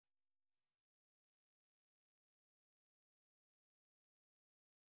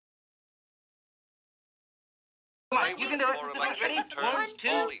Come on, you can do it. Ready? 1,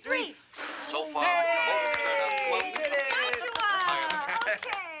 2, 3. So far, voting turnout 12%.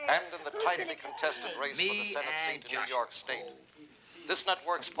 And in the tightly contested race for the Senate seat in New York State. This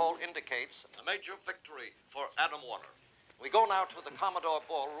network's poll indicates a major victory for Adam Warner. We go now to the Commodore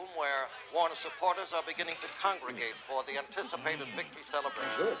Ballroom where Warner supporters are beginning to congregate for the anticipated victory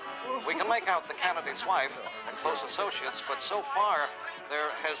celebration. We can make out the candidate's wife and close associates, but so far there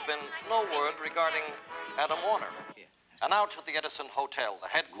has been no word regarding Adam Warner. And now to the Edison Hotel, the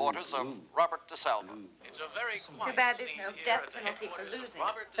headquarters of Robert DeSalva. It's a very quiet Too bad there's no death penalty for losing.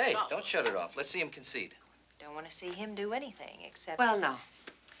 Hey, don't shut it off. Let's see him concede. Don't want to see him do anything except... Well, now,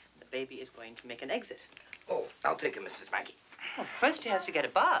 the baby is going to make an exit. Oh, I'll take him, Mrs. Mackey. Well, first he has to get a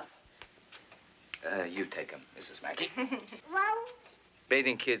bath. You take him, Mrs. Mackey.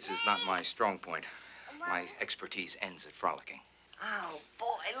 Bathing kids is not my strong point. My expertise ends at frolicking. Oh,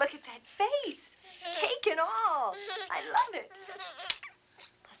 boy, look at that face. Cake and all. I love it.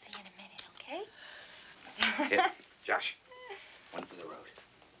 I'll see you in a minute, okay? Here, Josh. One for the road.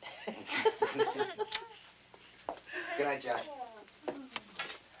 Good night, Josh.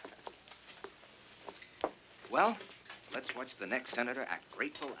 Well, let's watch the next senator act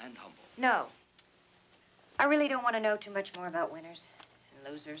grateful and humble. No. I really don't want to know too much more about winners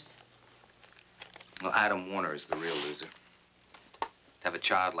and losers. Well, Adam Warner is the real loser. To have a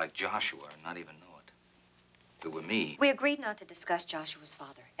child like Joshua and not even know it. If it were me... We agreed not to discuss Joshua's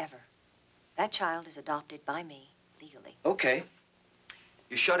father, ever. That child is adopted by me, legally. Okay.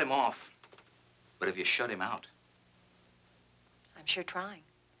 You shut him off. But have you shut him out? I'm sure trying.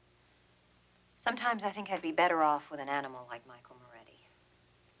 Sometimes I think I'd be better off with an animal like Michael Moretti.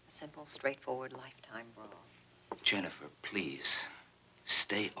 A simple, straightforward lifetime brawl. Jennifer, please,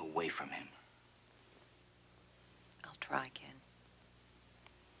 stay away from him. I'll try, Ken.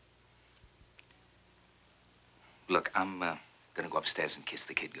 Look, I'm gonna go upstairs and kiss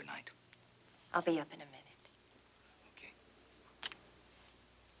the kid goodnight. I'll be up in a minute. Okay.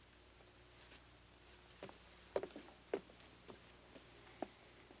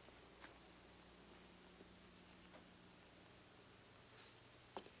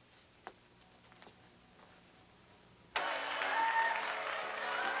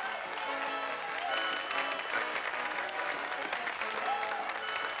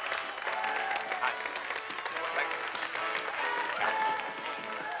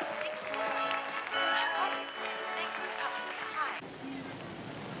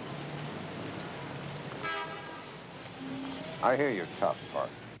 I hear you're tough,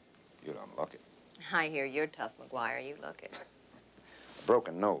 Parker. You don't look it. I hear you're tough, McGuire. You look it. A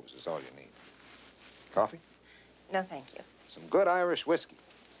broken nose is all you need. Coffee? No, thank you. Some good Irish whiskey.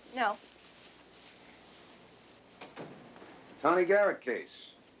 No. Connie Garrett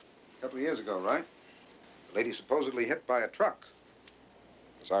case. A couple of years ago, right? The lady supposedly hit by a truck.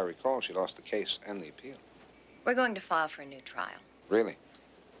 As I recall, she lost the case and the appeal. We're going to file for a new trial. Really?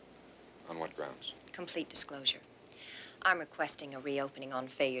 On what grounds? Complete disclosure. I'm requesting a reopening on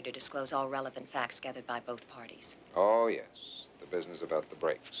failure to disclose all relevant facts gathered by both parties. Oh, yes. The business about the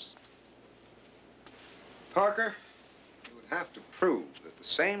brakes. Parker, you would have to prove that the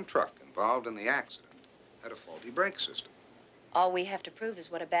same truck involved in the accident had a faulty brake system. All we have to prove is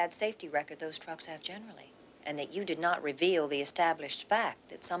what a bad safety record those trucks have generally, and that you did not reveal the established fact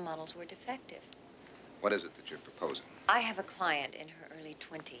that some models were defective. What is it that you're proposing? I have a client in her early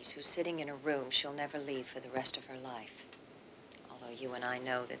 20s who's sitting in a room she'll never leave for the rest of her life. Although you and I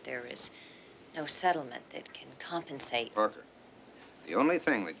know that there is no settlement that can compensate. Parker, the only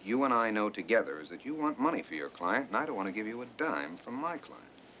thing that you and I know together is that you want money for your client, and I don't want to give you a dime from my client.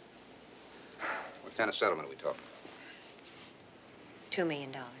 What kind of settlement are we talking $2 million.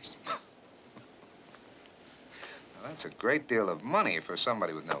 about? Well, that's a great deal of money for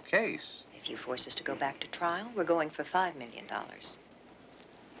somebody with no case. If you force us to go back to trial, we're going for $5 million.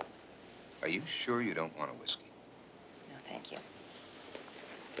 Are you sure you don't want a whiskey? No, thank you.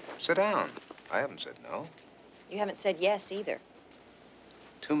 Sit down. I haven't said no. You haven't said yes either.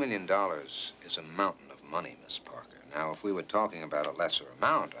 $2 million is a mountain of money, Miss Parker. Now, if we were talking about a lesser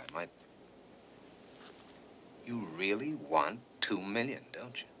amount, I might... You really want $2 million,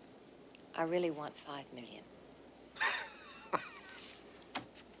 don't you? I really want $5 million.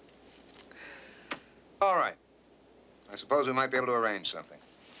 All right. I suppose we might be able to arrange something.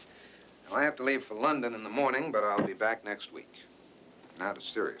 Now, I have to leave for London in the morning, but I'll be back next week. Now to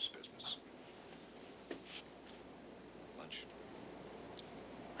serious business. Lunch.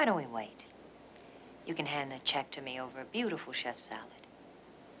 Why don't we wait? You can hand that check to me over a beautiful chef salad.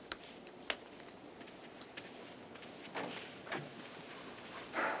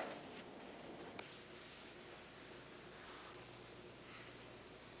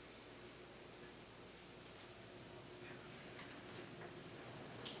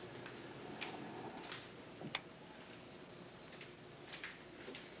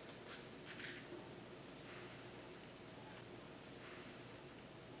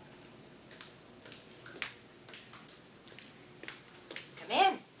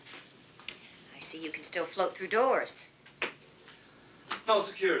 you can still float through doors. No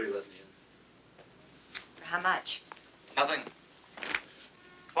security let me in. For how much? Nothing.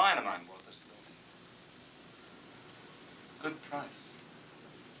 Client of mine bought this building. Good price.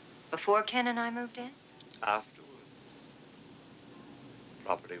 Before Ken and I moved in? Afterwards.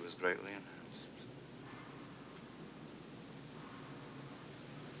 Property was greatly enhanced.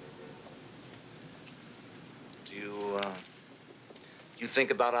 Do you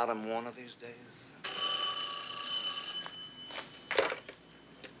think about Adam Warner these days?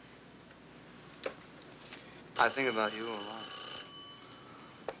 I think about you a lot.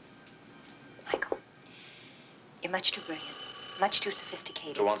 Michael, you're much too brilliant, much too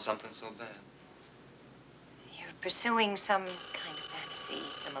sophisticated. To want something so bad? You're pursuing some kind of fantasy,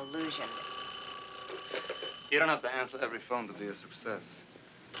 some illusion. You don't have to answer every phone to be a success.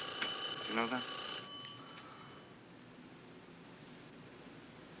 Do you know that?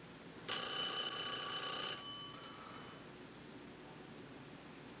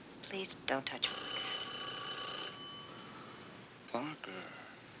 Please don't touch me like that. Parker.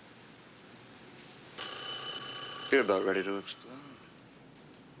 You're about ready to explode.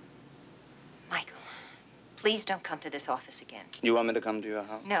 Michael, please don't come to this office again. You want me to come to your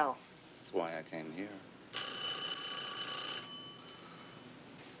house? No. That's why I came here.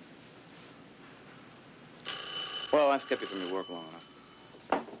 Well, I've kept you from your work long enough.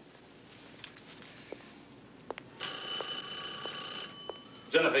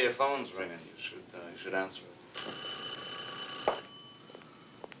 Jennifer, your phone's ringing. You should answer it.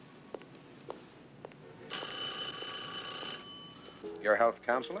 Your health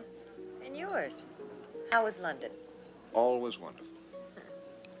counselor? And yours. How was London? Always wonderful.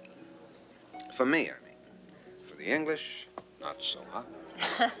 For me, I mean. For the English, not so hot.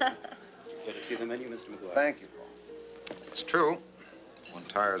 Good to see the menu, Mr. McGuire. Thank you, Paul. It's true. One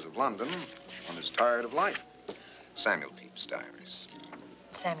tires of London, one is tired of life. Samuel Pepys' diaries.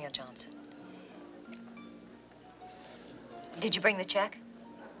 Samuel Johnson. Did you bring the check?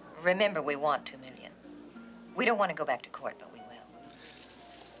 Remember, we want $2 million. We don't want to go back to court, but we will.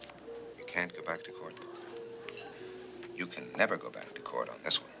 You can't go back to court, Parker. You can never go back to court on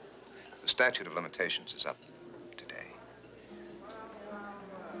this one. The statute of limitations is up today.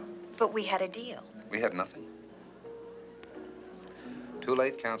 But we had a deal. We had nothing. Too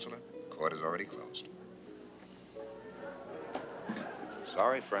late, counselor. Court is already closed.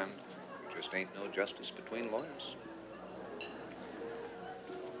 Sorry, friend. There just ain't no justice between lawyers.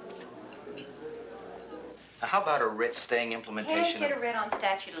 Now, how about a writ staying implementation? Can't get a writ on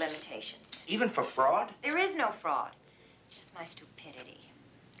statute of limitations. Even for fraud? There is no fraud. Just my stupidity.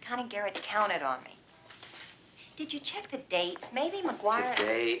 Connie Garrett counted on me. Did you check the dates? Maybe McGuire...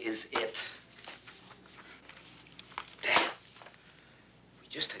 Today is it. Damn. We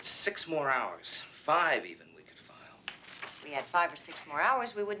just had 6 more hours. 5 even we could file. If we had 5 or 6 more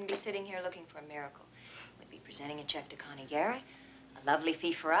hours, we wouldn't be sitting here looking for a miracle. We'd be presenting a check to Connie Garrett, a lovely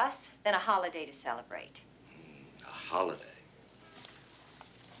fee for us, then a holiday to celebrate. A holiday?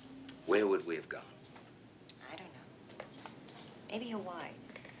 Where would we have gone? I don't know. Maybe Hawaii.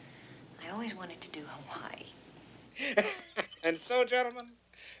 I always wanted to do Hawaii. And so, gentlemen,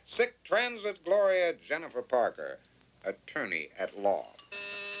 sick transit Gloria Jennifer Parker, attorney at law.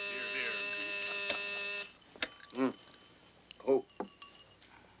 Who?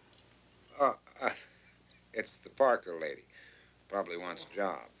 Oh, it's the Parker lady. Probably wants a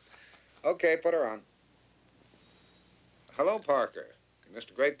job. Okay, put her on. Hello, Parker. You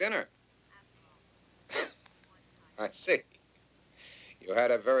missed a great dinner. I see. You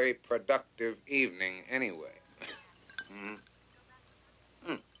had a very productive evening anyway.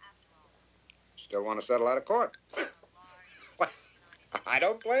 Still want to settle out of court? What? I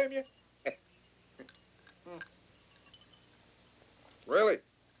don't blame you. Really?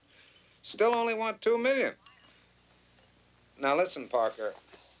 Still only want $2 million. Now listen, Parker.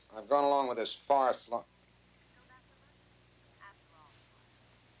 I've gone along with this farce long.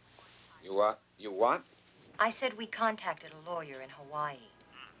 You what? You what? I said we contacted a lawyer in Hawaii.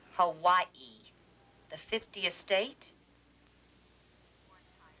 Hawaii. The 50 estate.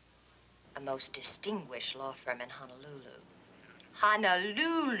 A most distinguished law firm in Honolulu.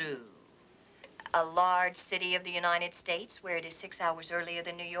 Honolulu. A large city of the United States where it is 6 hours earlier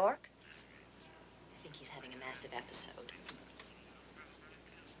than New York. I think he's having a massive episode.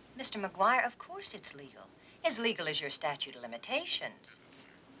 Mr. McGuire, of course it's legal. As legal as your statute of limitations.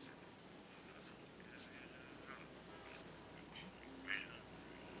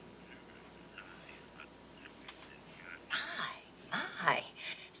 My,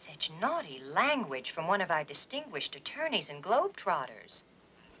 such naughty language from one of our distinguished attorneys and globetrotters.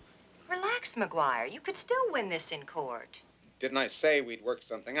 Relax, McGuire. You could still win this in court. Didn't I say we'd work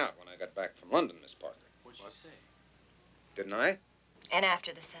something out when I got back from London, Miss Parker? What'd she say? Didn't I? And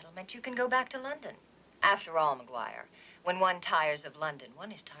after the settlement, you can go back to London. After all, McGuire, when one tires of London,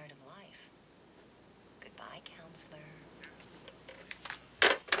 one is tired of life. Goodbye, counselor.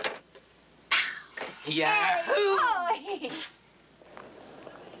 Yahoo! Hey, boy!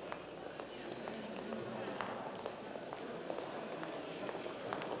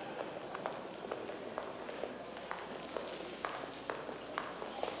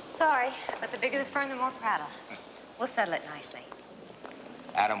 Sorry, but the bigger the firm, the more prattle. We'll settle it nicely.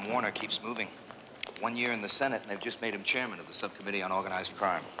 Adam Warner keeps moving. 1 year in the Senate, and they've just made him chairman of the subcommittee on organized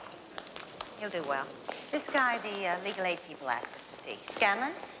crime. He'll do well. This guy, the legal aid people ask us to see.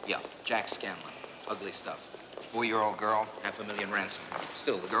 Scanlon? Yeah, Jack Scanlon. Ugly stuff. 4-year-old girl, $500,000 ransom.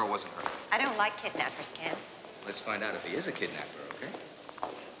 Still, the girl wasn't hurt. I don't like kidnappers, Ken. Let's find out if he is a kidnapper, okay?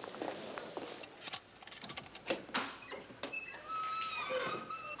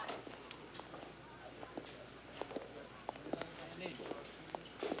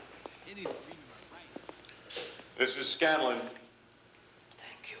 This is Scanlon.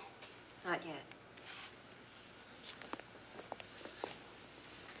 Thank you. Not yet.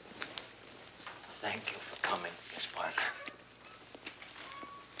 Thank you for coming, Miss Parker.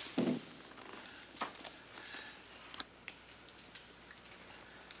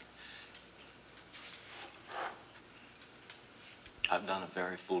 I've done a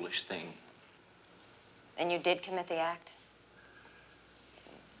very foolish thing. And you did commit the act?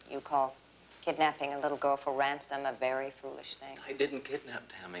 You call kidnapping a little girl for ransom a very foolish thing? I didn't kidnap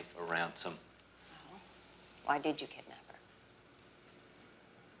Tammy for ransom. Oh. Why did you kidnap her?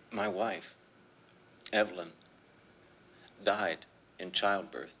 My wife, Evelyn, died in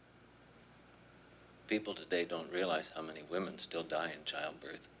childbirth. People today don't realize how many women still die in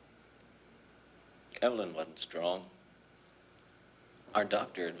childbirth. Evelyn wasn't strong. Our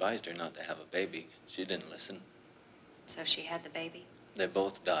doctor advised her not to have a baby. She didn't listen. So she had the baby? They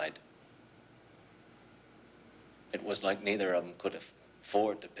both died. It was like neither of them could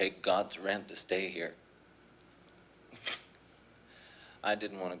afford to pay God's rent to stay here. I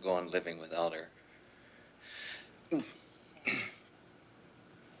didn't want to go on living without her.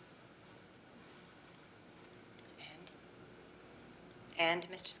 And,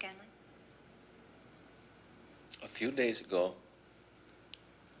 Mr. Scanlon? A few days ago,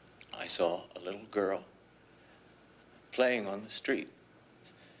 I saw a little girl playing on the street.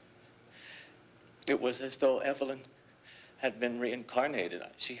 It was as though Evelyn had been reincarnated.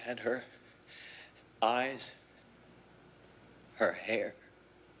 She had her eyes, her hair.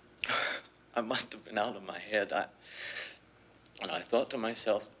 I must have been out of my head. And I thought to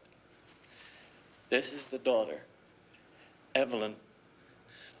myself, this is the daughter Evelyn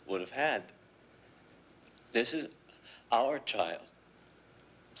would have had. This is our child.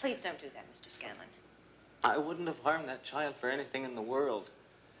 Please don't do that, Mr. Scanlon. I wouldn't have harmed that child for anything in the world.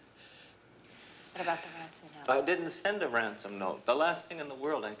 What about the ransom note? I didn't send a ransom note. The last thing in the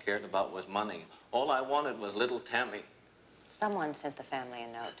world I cared about was money. All I wanted was little Tammy. Someone sent the family a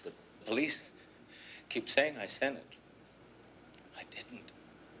note. The police keep saying I sent it. I didn't.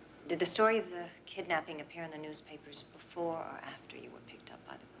 Did the story of the kidnapping appear in the newspapers before or after you were picked up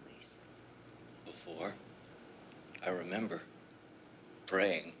by the police? Before, I remember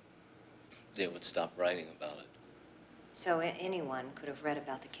praying they would stop writing about it. So anyone could have read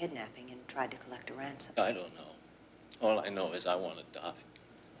about the kidnapping and tried to collect a ransom? I don't know. All I know is I want to die.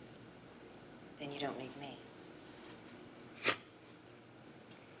 Then you don't need me.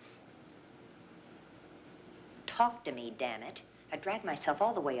 Talk to me, damn it. I dragged myself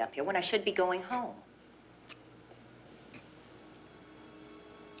all the way up here when I should be going home.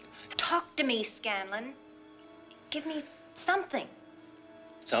 Talk to me, Scanlon. Give me something.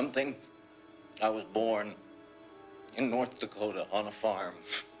 Something? I was born in North Dakota on a farm.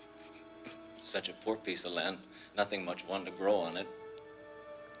 Such a poor piece of land, nothing much one to grow on it.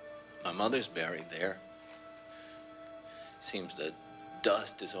 My mother's buried there. Seems the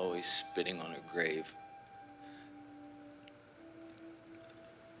dust is always spitting on her grave.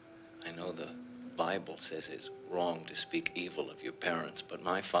 I know the Bible says it's wrong to speak evil of your parents, but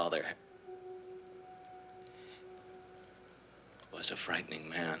my father was a frightening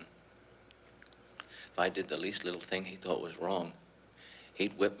man. If I did the least little thing he thought was wrong,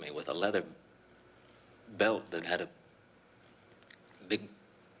 he'd whip me with a leather belt that had a big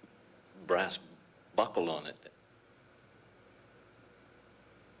brass buckle on it.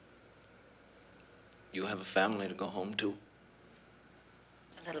 You have a family to go home to?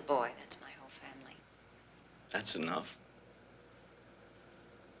 A little boy, that's my whole family. That's enough.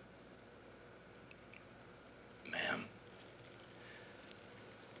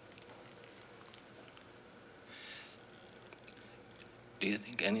 you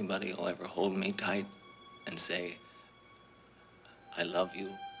think anybody will ever hold me tight and say, I love you,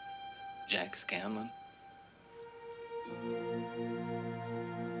 Jack Scanlon?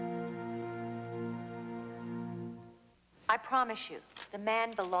 I promise you, the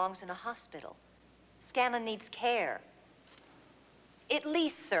man belongs in a hospital. Scanlon needs care. At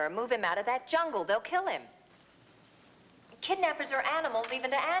least, sir, move him out of that jungle. They'll kill him. Kidnappers are animals,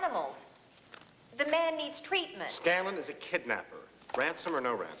 even to animals. The man needs treatment. Scanlon is a kidnapper. Ransom or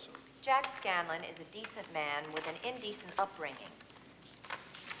no ransom? Jack Scanlon is a decent man with an indecent upbringing.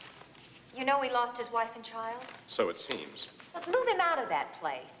 You know he lost his wife and child? So it seems. Look, move him out of that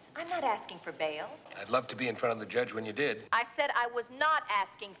place. I'm not asking for bail. I'd love to be in front of the judge when you did. I said I was not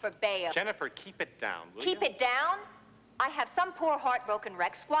asking for bail. Jennifer, keep it down, will Keep you? it down? I have some poor heartbroken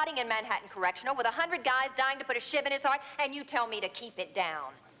wreck squatting in Manhattan Correctional with 100 guys dying to put a shiv in his heart, and you tell me to keep it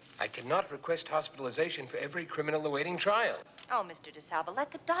down. I cannot request hospitalization for every criminal awaiting trial. Oh, Mr. DeSalva,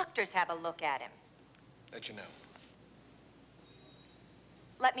 let the doctors have a look at him. Let you know.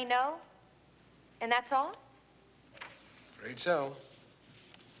 Let me know? And that's all? Afraid so.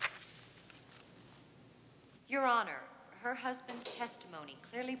 Your Honor, her husband's testimony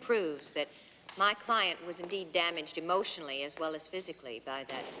clearly proves that my client was indeed damaged emotionally as well as physically by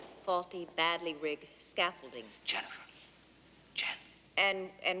that faulty, badly rigged scaffolding. Jennifer. Jen.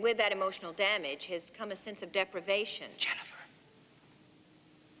 And with that emotional damage has come a sense of deprivation. Jennifer.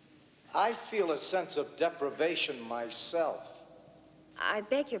 I feel a sense of deprivation myself. I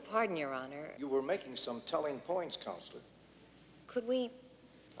beg your pardon, Your Honor. You were making some telling points, Counselor. Could we...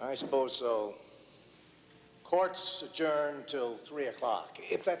 I suppose so. Court's adjourned till 3 o'clock,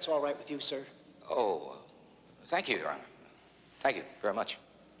 if that's all right with you, sir. Oh, thank you, Your Honor. Thank you very much.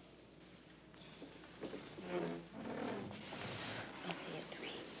 I'll see you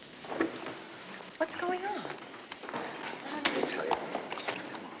at 3. What's going on?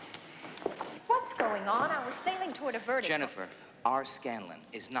 What's going on? I was sailing toward a verdict. Jennifer, our Scanlon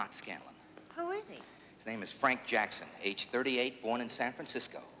is not Scanlon. Who is he? His name is Frank Jackson, age 38, born in San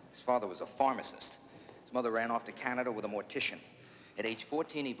Francisco. His father was a pharmacist. His mother ran off to Canada with a mortician. At age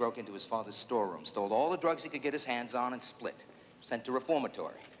 14, he broke into his father's storeroom, stole all the drugs he could get his hands on, and split. Sent to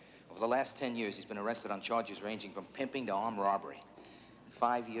reformatory. Over the last 10 years, he's been arrested on charges ranging from pimping to armed robbery.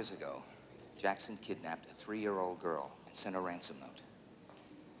 5 years ago, Jackson kidnapped a 3-year-old girl and sent a ransom note.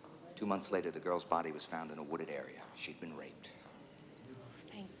 2 months later, the girl's body was found in a wooded area. She'd been raped.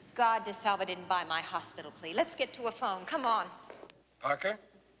 Thank God DeSalva didn't buy my hospital plea. Let's get to a phone. Come on. Parker,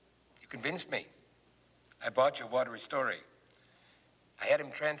 you convinced me. I bought your watery story. I had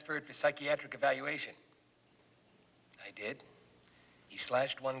him transferred for psychiatric evaluation. I did. He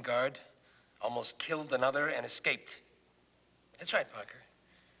slashed one guard, almost killed another, and escaped. That's right, Parker.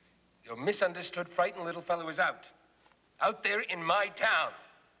 Your misunderstood, frightened little fellow is out. Out there in my town.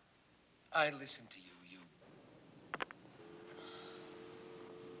 I listened to you,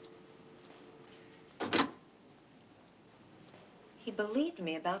 He believed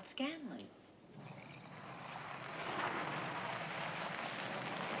me about Scanlon.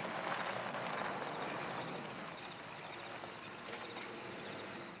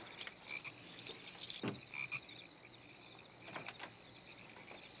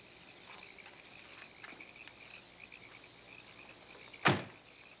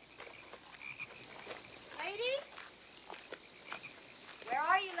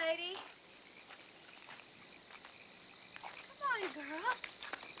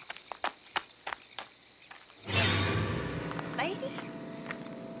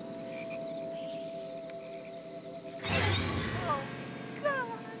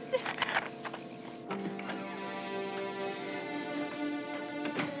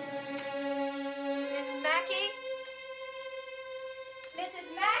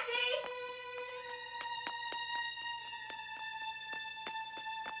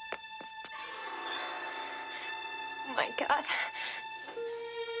 Oh, my God.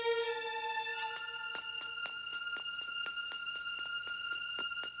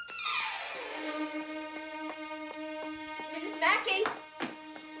 Mrs. Mackey.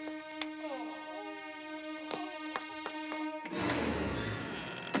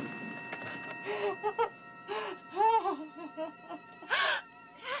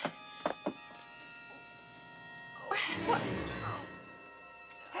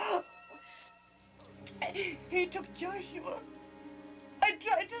 He took Joshua. I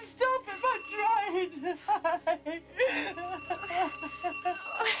tried to stop him. I tried.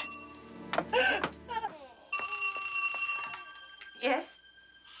 Yes?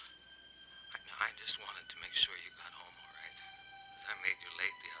 I just wanted to make sure you got home all right. 'Cause I made you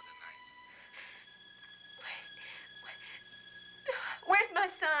late the other night. Where's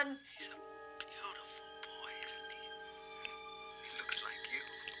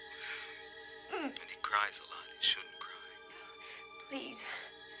cries a lot. He shouldn't cry. Please.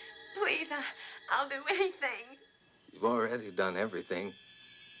 Please, I'll do anything. You've already done everything.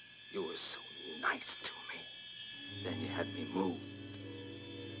 You were so nice to me. Then you had me moved.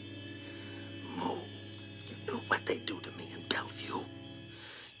 Moved. You knew what they'd do to me in Bellevue.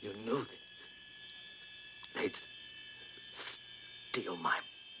 You knew that they'd steal my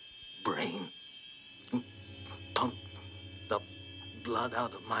brain, pump the blood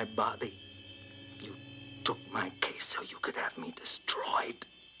out of my body. You took my case so you could have me destroyed.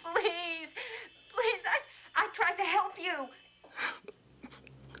 Please. Please, I tried to help you.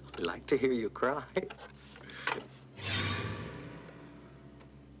 I'd like to hear you cry.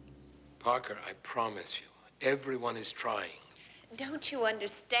 Parker, I promise you, everyone is trying. Don't you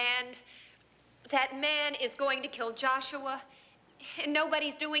understand? That man is going to kill Joshua, and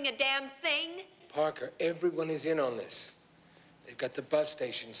nobody's doing a damn thing. Parker, everyone is in on this. They've got the bus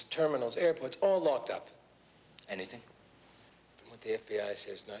stations, terminals, airports, all locked up. Anything? From what the FBI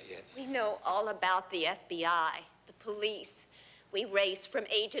says, not yet. We know all about the FBI, the police. We race from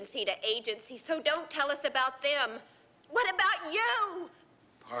agency to agency, so don't tell us about them. What about you?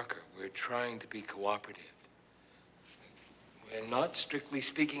 Parker, we're trying to be cooperative. We're not, strictly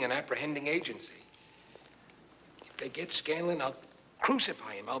speaking, an apprehending agency. If they get Scanlon, I'll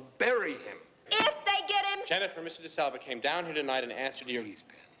crucify him. I'll bury him. If they get him... Jennifer, Mr. DeSalva came down here tonight in answer to your... Please,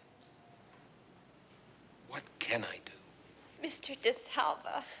 Ben. What can I do? Mr.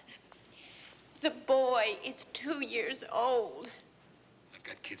 DeSalva, the boy is 2 years old. I've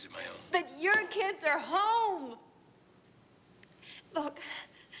got kids of my own. But your kids are home. Look,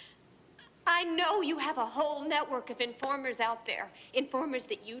 I know you have a whole network of informers out there, informers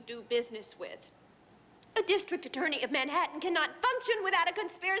that you do business with. A district attorney of Manhattan cannot function without a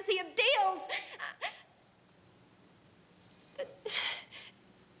conspiracy of deals.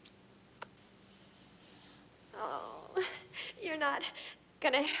 Oh, you're not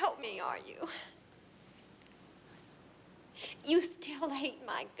gonna help me, are you? You still hate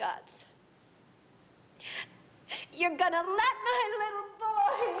my guts. You're gonna let my little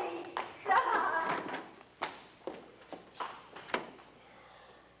boy die.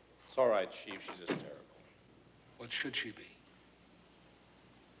 It's all right, Chief. She's hysterical. What should she be?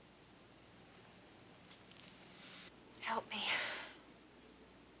 Help me.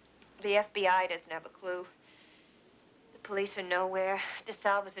 The FBI doesn't have a clue. The police are nowhere.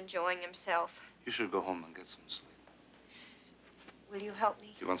 DeSalva's enjoying himself. You should go home and get some sleep. Will you help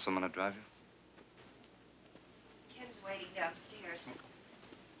me? Do you want someone to drive you? Ken's waiting downstairs.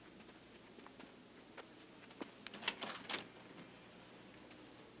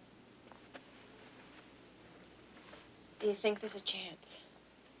 Do you think there's a chance?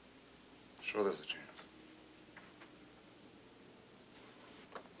 Sure there's a chance.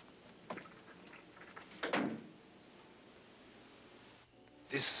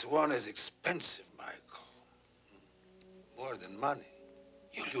 This one is expensive, Michael. More than money.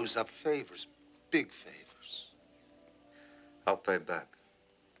 You lose up favors, big favors. I'll pay back.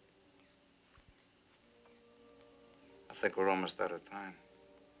 I think we're almost out of time.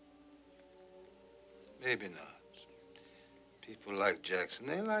 Maybe not. People like Jackson,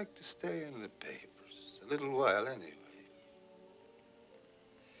 they like to stay in the papers. A little while anyway.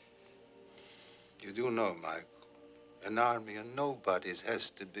 You do know, Michael, an army of nobodies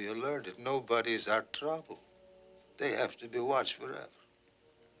has to be alerted. Nobodies are trouble. They have to be watched forever.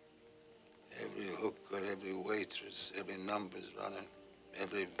 Every hooker, every waitress, every numbers runner,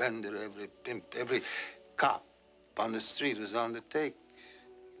 every vendor, every pimp, every cop on the street who's on the take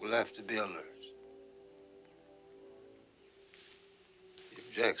will have to be alert.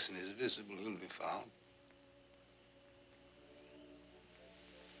 If Jackson is visible, he'll be found.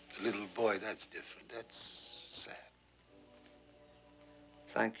 The little boy, that's different. That's sad.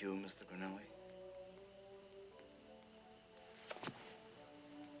 Thank you, Mr. Grinelli.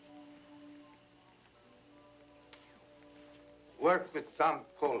 Work with Tom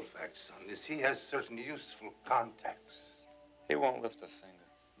Colfax on this. He has certain useful contacts. He won't lift a finger.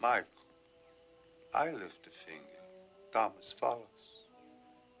 Michael, I lift a finger. Thomas follows.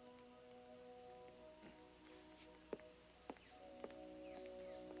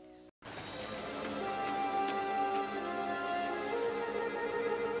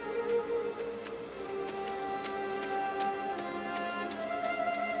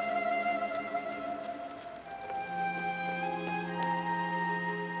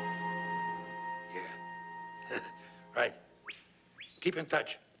 Right. Keep in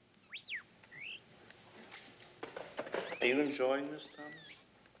touch. Are you enjoying this, Thomas?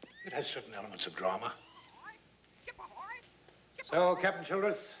 It has certain elements of drama. So, Captain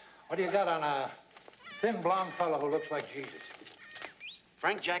Childress, what do you got on thin blonde fellow who looks like Jesus.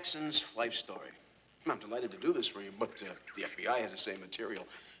 Frank Jackson's life story. I'm delighted to do this for you, but the FBI has the same material,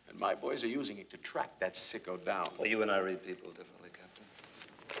 and my boys are using it to track that sicko down. Well, you and I read people differently, Captain.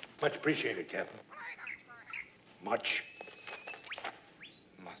 Much appreciated, Captain. Much.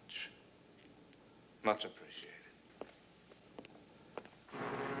 Much appreciated.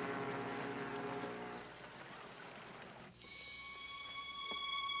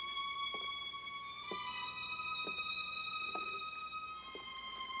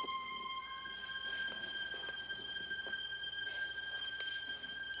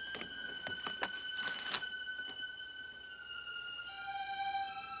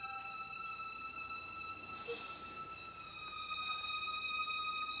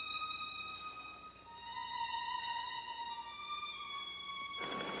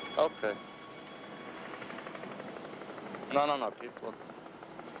 Okay. No, keep looking.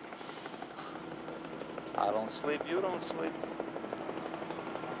 I don't sleep, you don't sleep.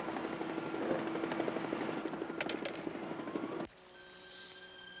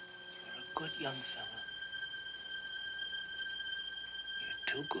 You're a good young fella. You're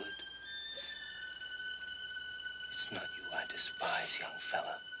too good. It's not you I despise, young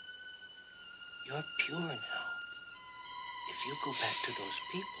fella. You're pure now. If you go back to those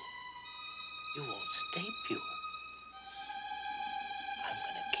people, you won't stay pure. I'm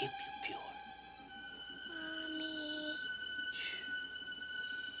gonna keep you pure.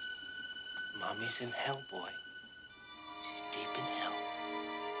 Mommy. Mommy's in hell, boy. She's deep in hell.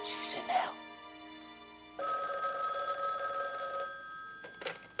 She's in hell.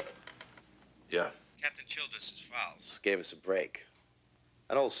 Yeah. Captain Childress' files. Gave us a break.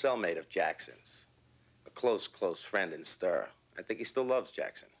 An old cellmate of Jackson's. A close friend in stir. I think he still loves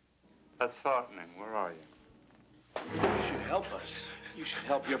Jackson. That's heartening. Where are you? You should help us. You should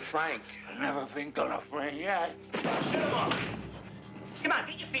help your Frank. I've never been good a friend yet. Shut him up. Come on,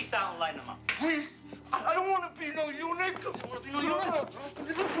 get your piece down and lighten him up. Please, I don't want to be no eunuch. I don't want to be no eunuch.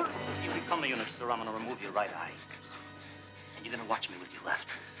 If you become a eunuch, sir, I'm going to remove your right eye. And you're going to watch me with your left.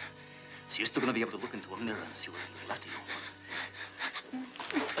 So you're still going to be able to look into a mirror and see what is left of you.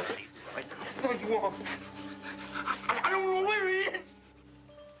 Right now. No, you won't. I don't know where he is.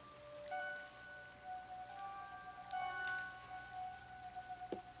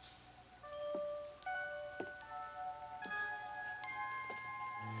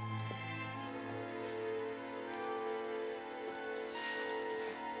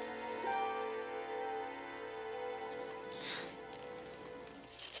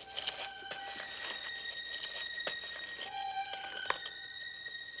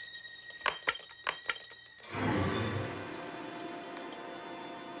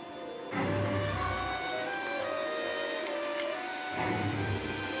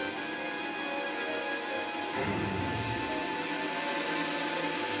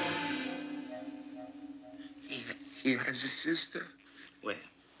 He has a sister. Where?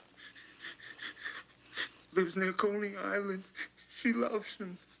 Lives near Coney Island. She loves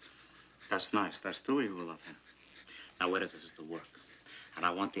him. That's nice. That's true, you will love him. Now, where does this sister work? And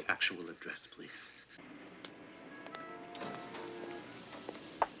I want the actual address, please.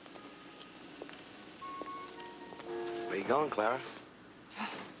 Where you going, Clara?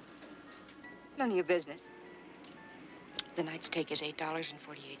 None of your business. The night's take is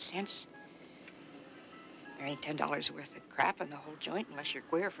 $8.48. There ain't $10 worth of crap in the whole joint unless you're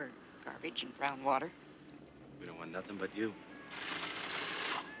queer for garbage and brown water. We don't want nothing but you.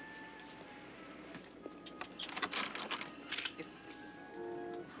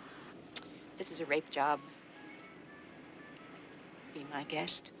 This is a rape job. Be my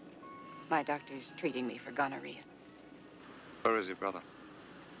guest. My doctor's treating me for gonorrhea. Where is your brother?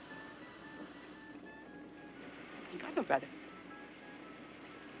 You got no brother.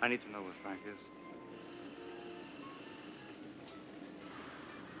 I need to know where Frank is.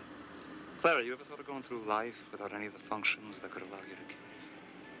 Clara, you ever thought of going through life without any of the functions that could allow you to kill yourself?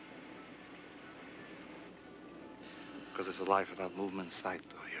 Because it's a life without movement, sight,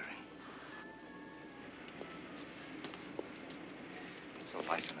 or hearing. It's a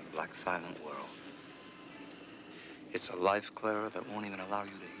life in a black, silent world. It's a life, Clara, that won't even allow you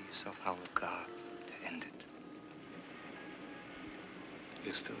to hear yourself howl at God to end it.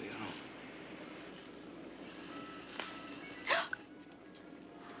 You're still young.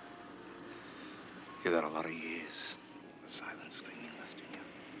 You got a lot of years of silent screaming left in you.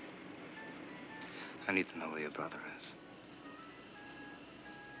 I need to know where your brother is.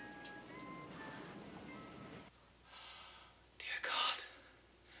 Dear God,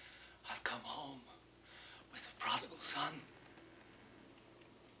 I've come home with a prodigal son.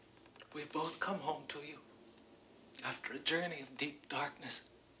 We've both come home to you after a journey of deep darkness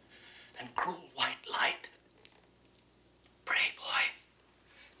and cruel white light. Pray, boy.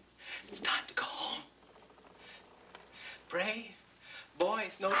 It's time to go home. Pray. Boy,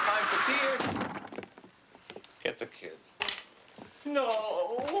 it's no time for tears. Get the kid.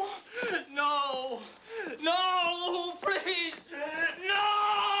 No. No. No, please. No!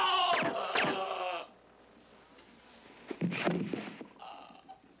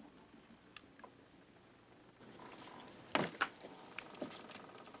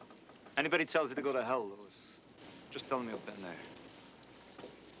 Anybody tells you to go to hell, Louis, just tell them you've been there.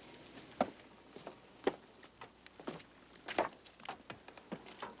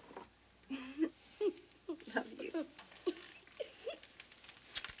 Love you. God,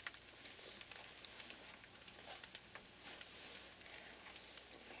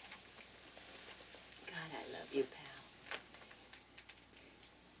 I love you, pal.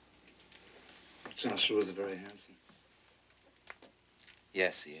 Joshua is very handsome.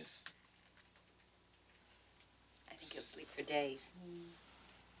 Yes, he is. I think he'll sleep for days.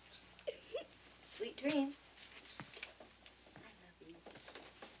 Sweet dreams. I love you.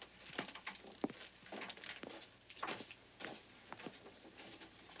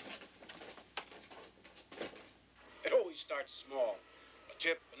 It always starts small. A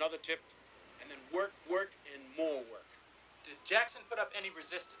tip, another tip, and then work, and more work. Did Jackson put up any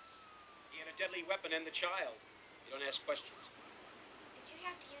resistance? He had a deadly weapon and the child. You don't ask questions. Did you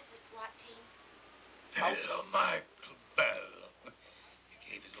have to use the SWAT team? Bello, Michael, bello. He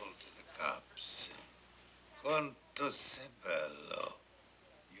gave it all to the cops. Quanto sei bello.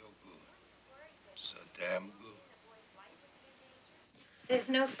 You're good. So damn good. There's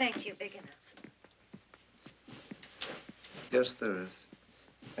no thank you big enough. Yes, there is.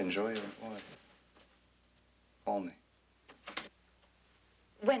 Enjoy your wife. Call me.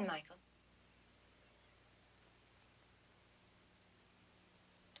 When, Michael?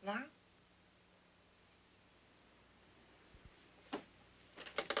 Tomorrow?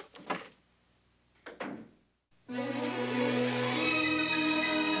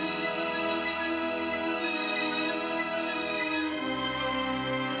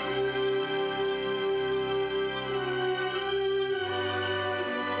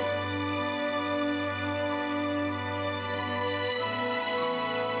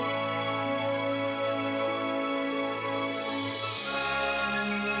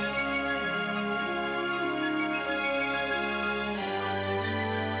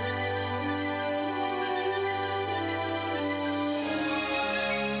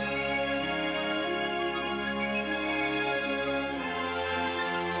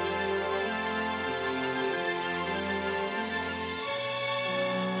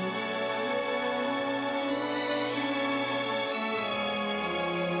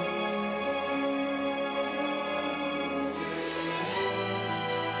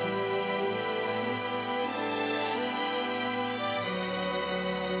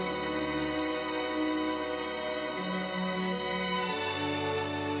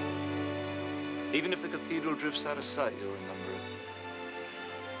 Even if the cathedral drifts out of sight, you'll remember it.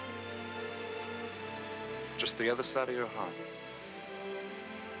 Just the other side of your heart.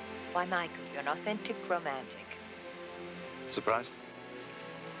 Why, Michael, you're an authentic romantic. Surprised?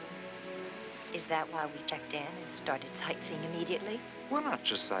 Is that why we checked in and started sightseeing immediately? We're not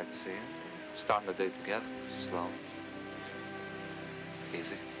just sightseeing. Starting the day together. Slow.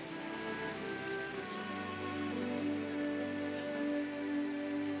 Easy.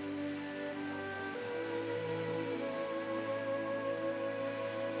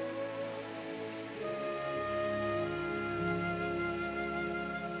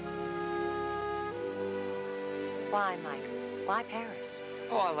 Why, Michael? Why Paris?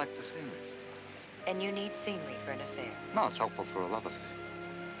 Oh, I like the scenery. And you need scenery for an affair. No, it's helpful for a love affair.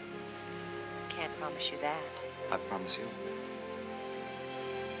 Can't promise you that. I promise you.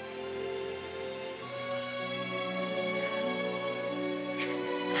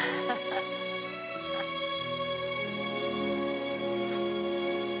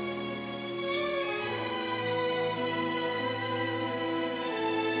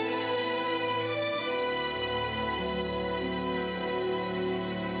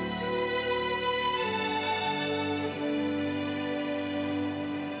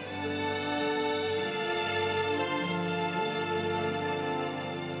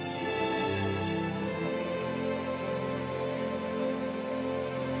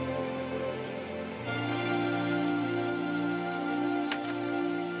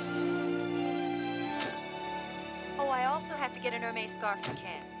 Get an Hermes scarf for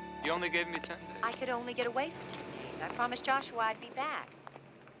Ken. You only gave me 10 days. I could only get away for 10 days. I promised Joshua I'd be back.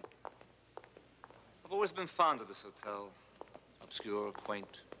 always been fond of this hotel. Obscure,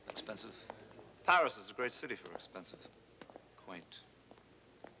 quaint, expensive. Paris is a great city for expensive, quaint.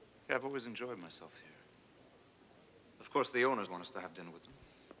 Yeah, I've always enjoyed myself here. Of course, the owners want us to have dinner with them.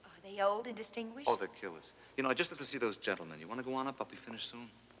 Are they old and distinguished? Oh, they're killers. You know, I just have to see those gentlemen. You want to go on up? I'll be finished soon.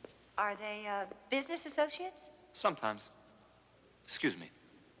 Are they business associates? Sometimes. Excuse me.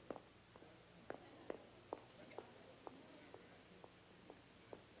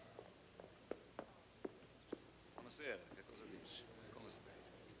 Buonasera, che cosa dici? Come stai?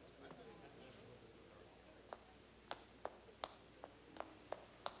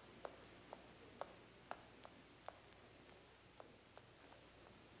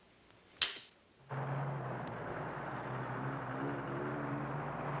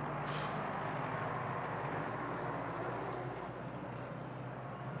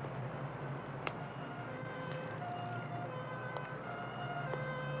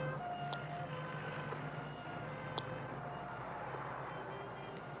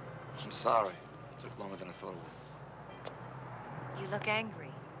 I'm sorry. It took longer than I thought it would. You look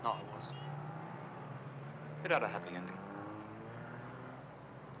angry. No, I wasn't. It had a happy ending.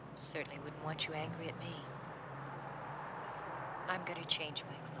 Certainly wouldn't want you angry at me. I'm going to change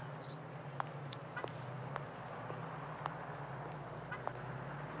my clothes.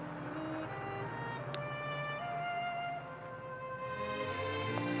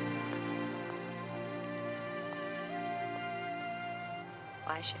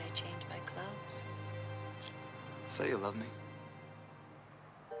 Why should I change my clothes? Say you love me.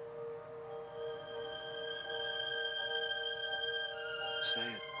 Say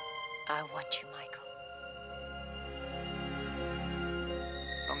it. I want you, Michael.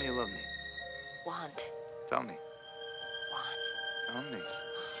 Tell me you love me. Want. Tell me. Want. Tell me.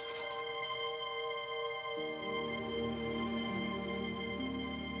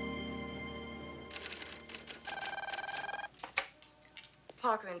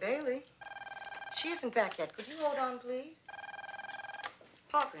 Parker and Bailey. She isn't back yet. Could you hold on, please?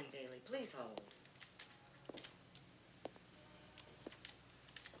 Parker and Bailey, please hold.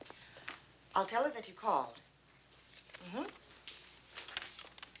 I'll tell her that you called. Mm-hmm.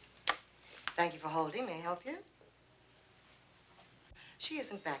 Thank you for holding. May I help you? She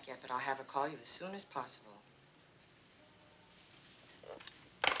isn't back yet, but I'll have her call you as soon as possible.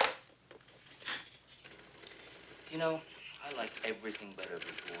 You know, I liked everything better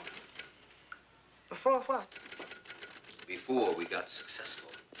before. Before what? Before we got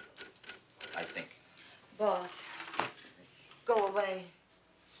successful, I think. Boss, go away.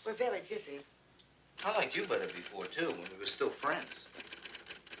 We're very busy. I liked you better before, too, when we were still friends.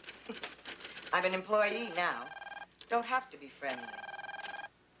 I'm an employee now. Don't have to be friendly.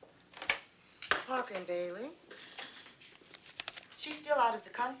 Parker and Bailey. She's still out of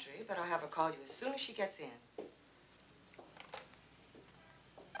the country, but I'll have her call you as soon as she gets in.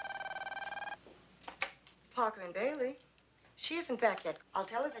 Parker and Bailey. She isn't back yet. I'll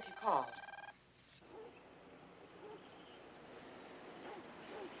tell her that you called.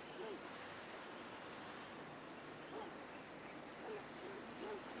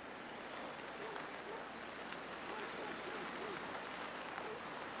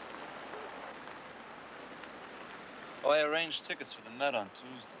 Oh, I arranged tickets for the Met on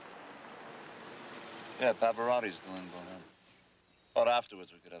Tuesday. Yeah, Pavarotti's doing Berlin. Thought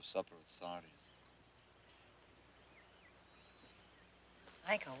afterwards we could have supper at Sardi's.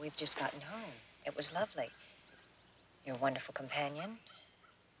 Michael, we've just gotten home. It was lovely. You're a wonderful companion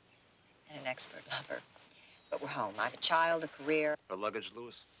and an expert lover. But we're home. I have a child, a career. Her luggage,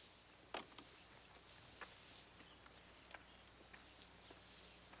 Louis?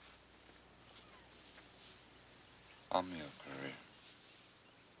 On me a career.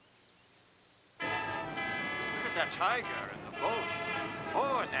 Look at that tiger in the boat.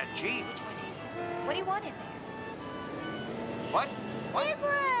 Oh, and that Jeep. What do you want in there? What? What?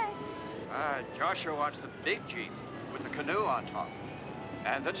 Joshua wants the big Jeep with the canoe on top.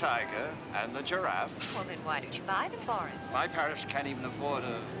 And the tiger and the giraffe. Well, then why don't you buy them for him? My parish can't even afford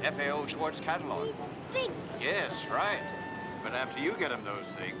a FAO Schwartz catalog. Think. Yes, right. But after you get him those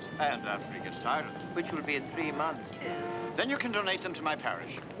things, and after he gets tired of them, Which will be in 3 months. 2. then you can donate them to my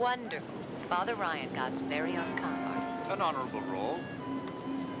parish. Wonderful. Father Ryan, God's very own con artist. An honorable role.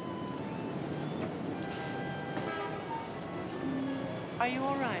 Are you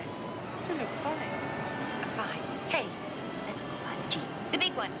all right? You look fine. Fine. Hey, let's go buy the Jeep. The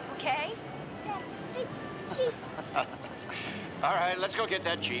big one, okay? Jeep. All right, let's go get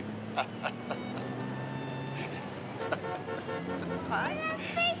that Jeep.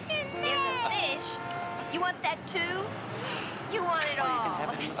 There's a fish. You want that too? You want it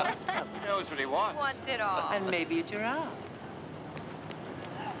all. No, knows what he wants. Wants it all. And maybe a giraffe.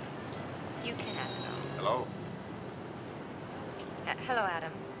 You can have it all. Hello? Hello,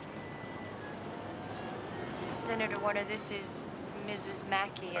 Adam. Senator Warner, this is Mrs.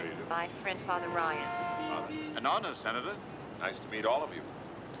 Mackey and my friend Father Ryan. An honor, Senator. Nice to meet all of you.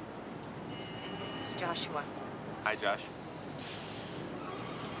 And this is Joshua. Hi, Josh.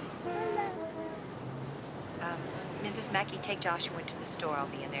 Mrs. Mackey, take Joshua to the store. I'll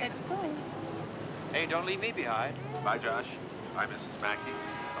be in there. Let's go. Hey, don't leave me behind. Bye, Josh. Bye, Mrs. Mackey.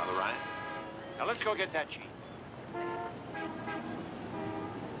 Father Ryan. Now, let's go get that chief.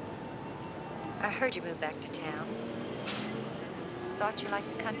 I heard you moved back to town. Thought you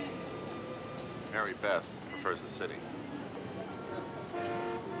liked the country. Mary Beth prefers the city. I've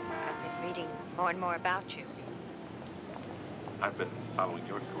been reading more and more about you. I've been following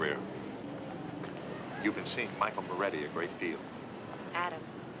your career. You've been seeing Michael Moretti a great deal. Adam,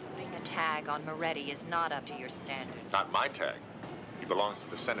 putting a tag on Moretti is not up to your standards. Not my tag. He belongs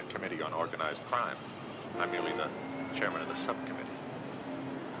to the Senate Committee on Organized Crime. I'm merely the chairman of the subcommittee.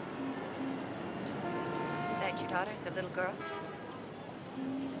 Is that your daughter, the little girl?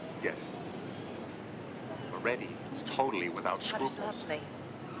 Yes. Moretti is totally without scruples. Daughter's lovely.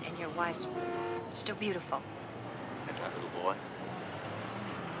 And your wife's still beautiful. And that little boy?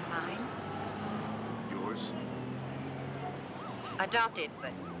 Mine? Yours? Adopted,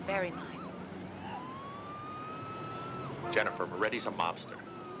 but very mine. Jennifer, Moretti's a mobster.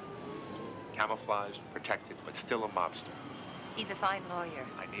 Camouflaged, protected, but still a mobster. He's a fine lawyer.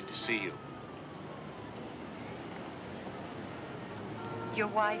 I need to see you. Your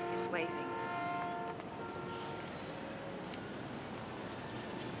wife is waving.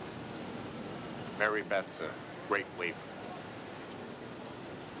 Mary Beth's a great waver.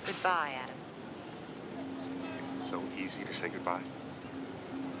 Goodbye, Adam. Is it so easy to say goodbye?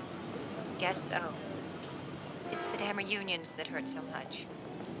 Guess so. It's the damn reunions that hurt so much.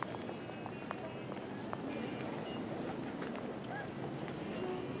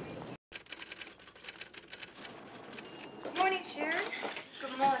 Good morning, Sharon.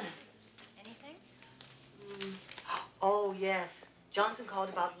 Good morning. Anything? Oh, yes. Johnson called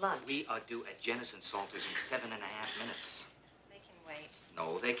about lunch. We are due at Jennison Salters in 7.5 minutes. They can wait.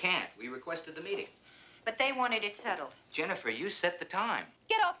 No, they can't. We requested the meeting. But they wanted it settled. Jennifer, you set the time.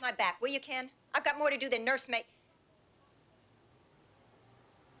 Get off my back, will you, Ken? I've got more to do than nursemaid.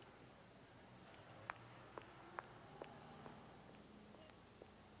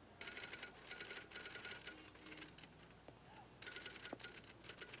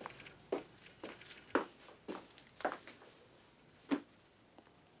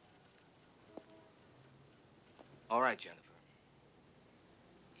 All right, Jennifer.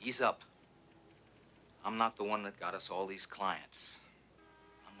 Ease up. I'm not the one that got us all these clients.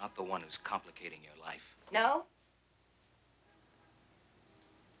 I'm not the one who's complicating your life. No?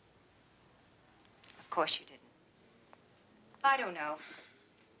 Of course you didn't. I don't know.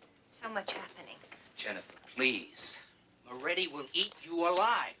 So much happening. Jennifer, please. Moretti will eat you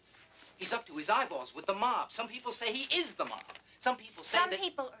alive. He's up to his eyeballs with the mob. Some people say he is the mob. Some people say Some that...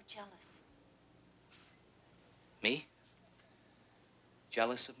 people are jealous. Me?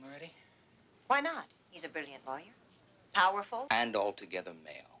 Jealous of Moretti? Why not? He's a brilliant lawyer. Powerful. And altogether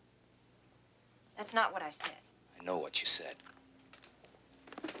male. That's not what I said. I know what you said.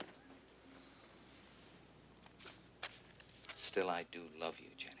 Still, I do love you,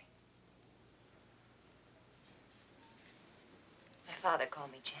 Jenny. My father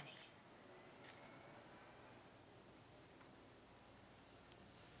called me Jenny.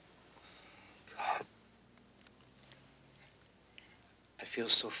 God. I feel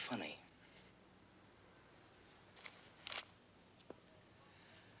so funny.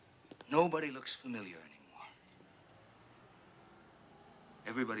 Nobody looks familiar anymore.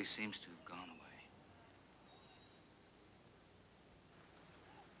 Everybody seems to have gone away.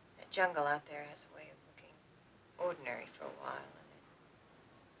 That jungle out there has a way of looking ordinary for a while,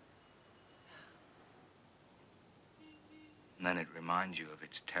 And then it reminds you of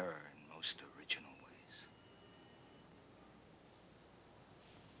its terror in most original ways.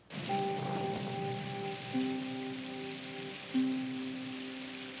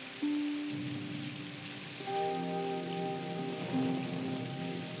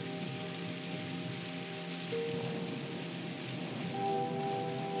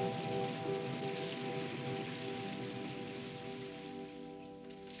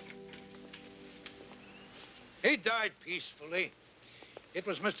 He died peacefully. It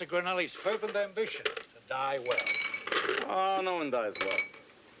was Mr. Grinelli's fervent ambition to die well. Oh, no one dies well.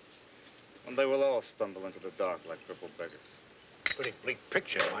 One day we'll all stumble into the dark like crippled beggars. Pretty bleak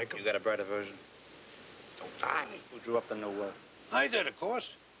picture, Michael. You got a brighter version? Don't die. Who drew up the new will? I did, of course.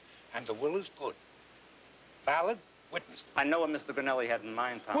 And the will is good. Valid, witnessed. I know what Mr. Granelli had in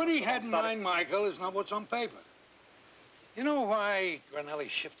mind, Thomas. What he had in mind, Michael, is not what's on paper. You know why Granelli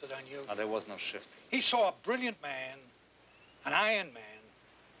shifted on you? Oh, there was no shift. He saw a brilliant man, an Iron Man,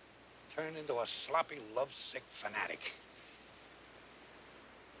 turn into a sloppy, lovesick fanatic.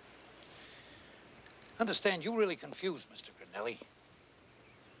 Understand, you really confused Mr. Granelli.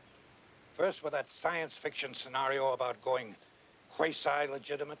 First with that science fiction scenario about going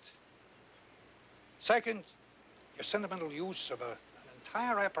quasi-legitimate. Second, your sentimental use of an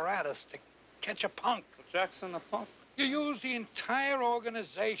entire apparatus to catch a punk. Jackson, a punk? You used the entire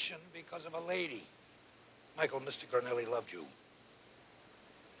organization because of a lady. Michael, Mr. Granelli loved you.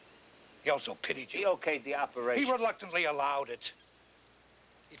 He also pitied you. He okayed the operation. He reluctantly allowed it.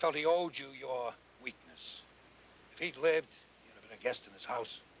 He felt he owed you your weakness. If he'd lived, you'd have been a guest in his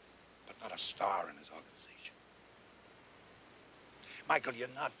house, but not a star in his organization. Michael, you're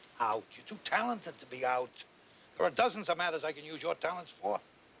not out. You're too talented to be out. There are dozens of matters I can use your talents for.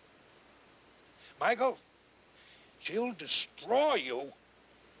 Michael, she'll destroy you.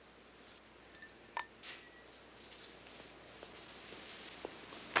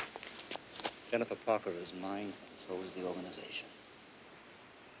 Jennifer Parker is mine, so is the organization.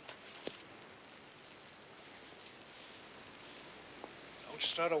 Don't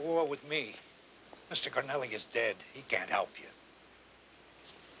start a war with me. Mr. Granelli is dead. He can't help you.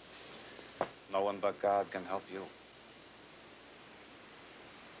 No one but God can help you.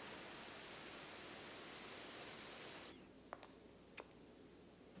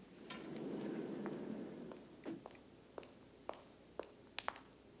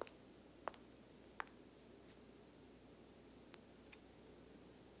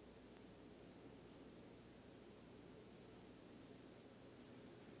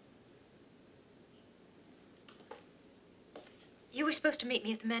 You were supposed to meet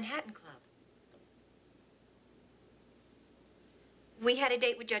me at the Manhattan Club. We had a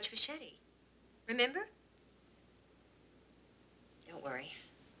date with Judge Fischetti. Remember? Don't worry.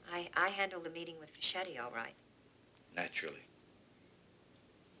 I handled the meeting with Fischetti all right. Naturally.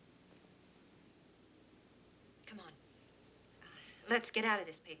 Come on. Let's get out of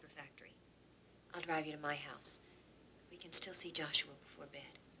this paper factory. I'll drive you to my house. We can still see Joshua before bed.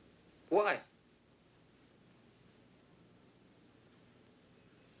 Why?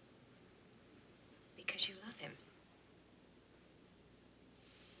 Because you love him.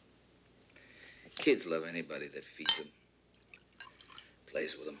 Kids love anybody that feeds them,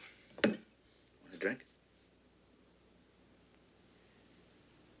 plays with them. Want a drink?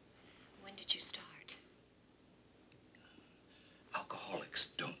 When did you start? Alcoholics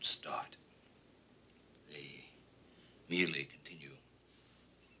don't start. They merely continue.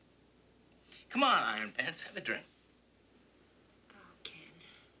 Come on, Iron Pants, have a drink. Oh, Ken.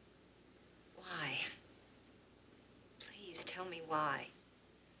 Why? Please tell me why.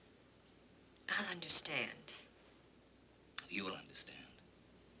 I'll understand. You'll understand.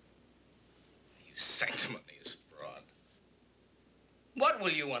 You sanctimonious fraud. What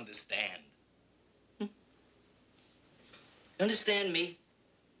will you understand? You understand me?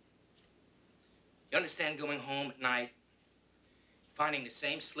 You understand going home at night, finding the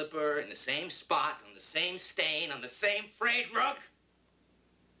same slipper in the same spot, on the same stain, on the same frayed rug?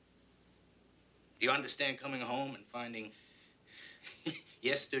 Do you understand coming home and finding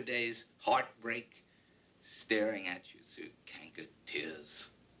yesterday's heartbreak staring at you through cankered tears?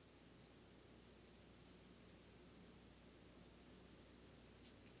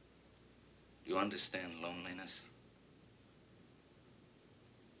 Do you understand loneliness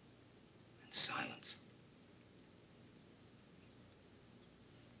and silence?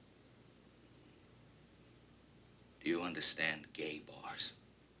 Do you understand gay bars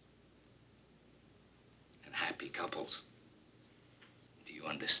and happy couples? Do you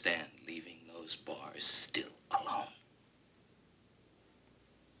understand leaving those bars still alone?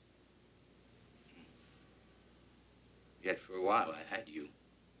 Yet for a while I had you.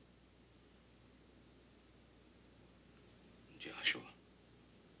 Joshua.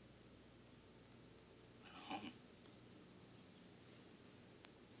 At home.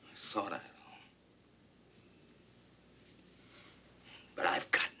 I thought I had a home. But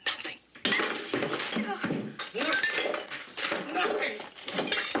I've got nothing. Nothing.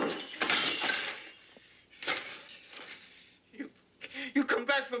 You come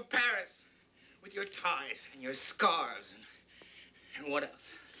back from Paris with your ties and your scarves and what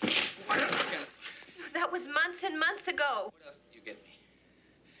else? What else, Jennifer? That was months and months ago. What else did you get me?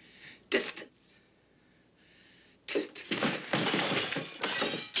 Distance. Distance.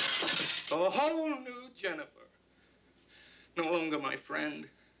 A whole new Jennifer. No longer my friend,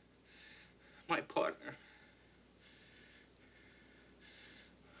 my partner.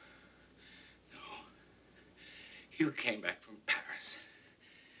 No. You came back from Paris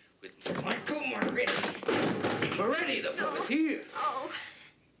with Michael Moretti. Moretti, the puppeteer. Oh.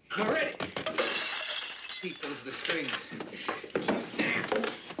 Moretti. He pulls the strings.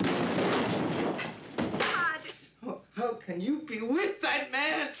 God. Oh, how can you be with that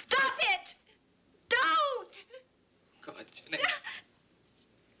man? Stop it! Don't! God,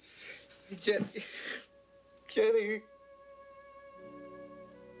 Jenny. Jenny.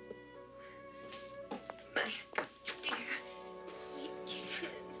 My dear, sweet Ken.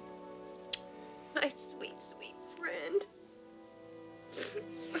 My sweet, sweet friend.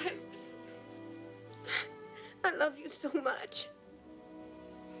 I love you so much.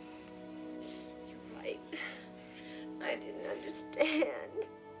 You're right. I didn't understand.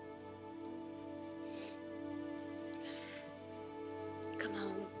 Come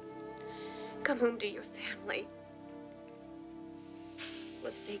home. Come home to your family.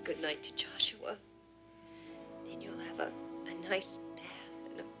 We'll say goodnight to Joshua. Then you'll have a nice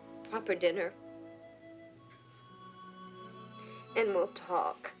bath and a proper dinner. And we'll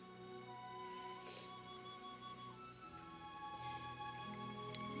talk.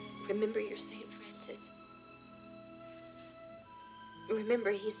 Remember your St. Francis.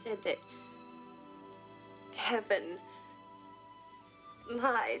 Remember he said that heaven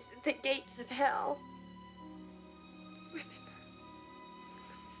lies at the gates of hell. Remember.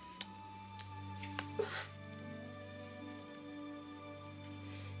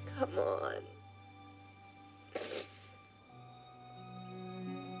 Come on.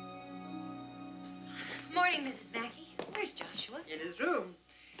 Morning, Mrs. Mackey. Where's Joshua? In his room.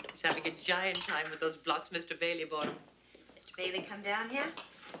 He's having a giant time with those blocks Mr. Bailey bought him. Mr. Bailey come down yet?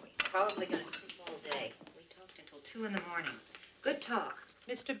 Oh, he's probably going to sleep all day. We talked until 2 in the morning. Good talk.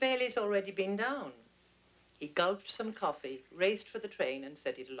 Mr. Bailey's already been down. He gulped some coffee, raced for the train, and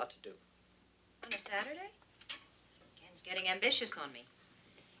said he'd a lot to do. On a Saturday? Ken's getting ambitious on me.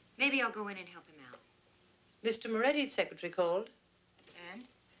 Maybe I'll go in and help him out. Mr. Moretti's secretary called. And?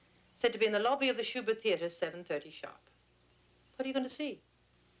 Said to be in the lobby of the Schubert Theater, 7:30 sharp. What are you going to see?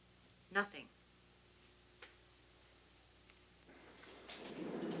 Nothing.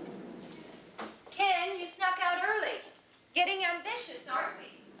 Ken, you snuck out early. Getting ambitious, aren't we?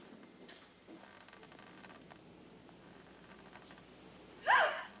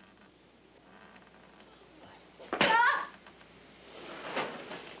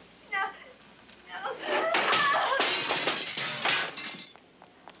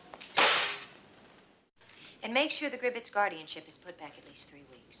 And make sure the Gribbetts' guardianship is put back at least 3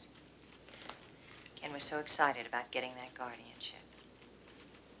 weeks. Ken was so excited about getting that guardianship.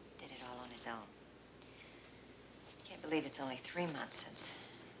 Did it all on his own. Can't believe it's only 3 months since.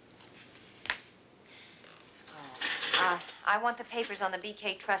 Oh, I want the papers on the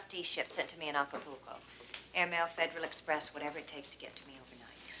BK trusteeship sent to me in Acapulco. Airmail, Federal Express, whatever it takes to get to me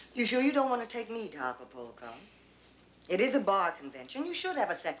overnight. You sure you don't want to take me to Acapulco? It is a bar convention. You should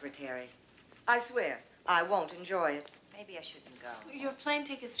have a secretary. I swear, I won't enjoy it. Maybe I shouldn't go. Your plane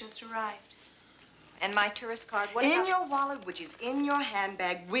tickets just arrived. And my tourist card, what in about... your wallet, which is in your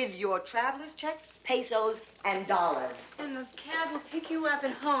handbag, with your traveler's checks, pesos, and dollars. And the cab will pick you up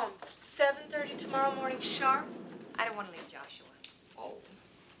at home. 7:30 tomorrow morning sharp. I don't want to leave Joshua. Oh,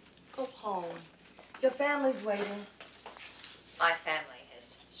 go home. Your family's waiting. My family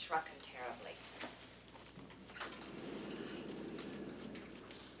has shrunken terribly.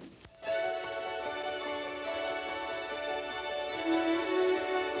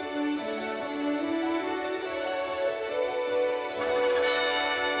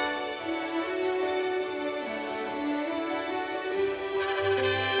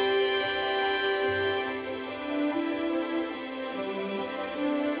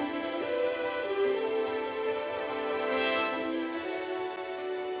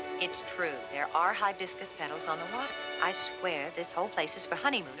 It's true. There are hibiscus petals on the water. I swear this whole place is for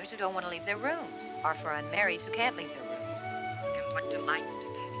honeymooners who don't want to leave their rooms, or for unmarrieds who can't leave their rooms. And what delights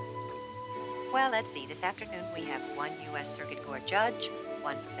today? Well, let's see. This afternoon we have 1 U.S. Circuit Court judge,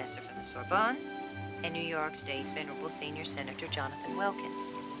 1 professor from the Sorbonne, and New York State's venerable senior Senator Jonathan Wilkins.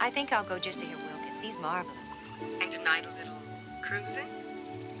 I think I'll go just to hear Wilkins. He's marvelous. And tonight a little cruising?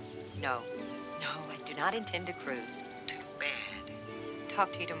 No. No, I do not intend to cruise. Too bad.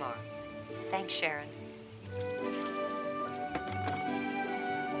 Talk to you tomorrow. Thanks, Sharon.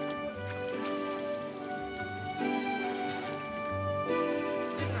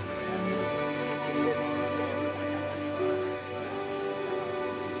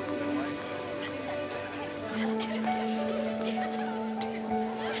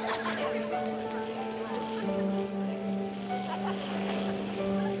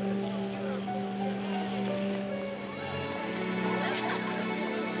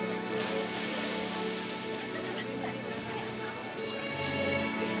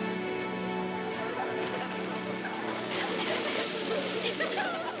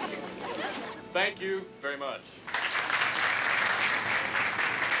 you very much.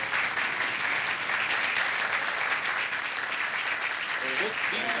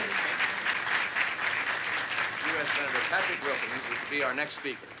 U.S. Senator Patrick Wilkins is to be our next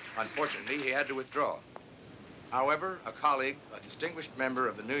speaker. Unfortunately, he had to withdraw. However, a colleague, a distinguished member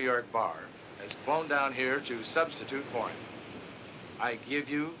of the New York Bar, has flown down here to substitute for him. I give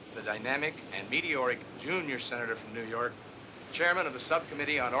you the dynamic and meteoric junior senator from New York, chairman of the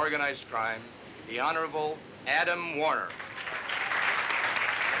Subcommittee on Organized Crime, the Honorable Adam Warner.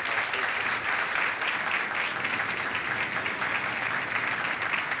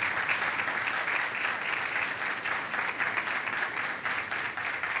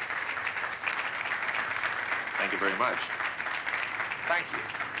 Thank you very much. Thank you.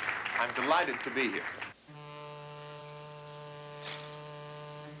 I'm delighted to be here.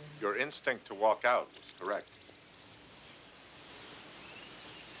 Your instinct to walk out was correct.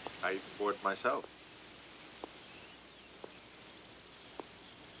 I even bored myself.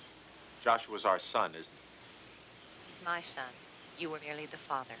 Joshua's our son, isn't he? He's my son. You were merely the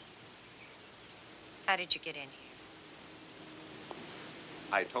father. How did you get in here?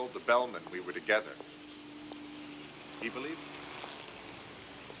 I told the bellman we were together. He believed me.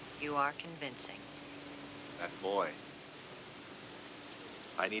 You are convincing. That boy.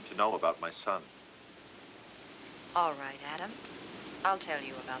 I need to know about my son. All right, Adam. I'll tell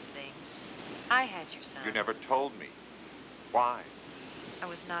you about things. I had your son. You never told me. Why? I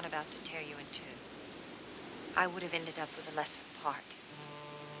was not about to tear you in two. I would have ended up with a lesser part.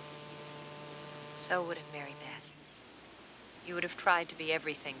 So would have Mary Beth. You would have tried to be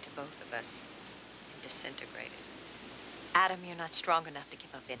everything to both of us and disintegrated. Adam, you're not strong enough to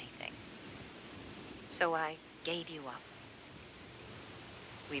give up anything. So I gave you up.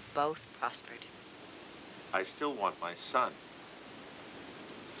 We've both prospered. I still want my son.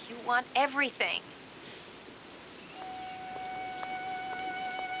 You want everything.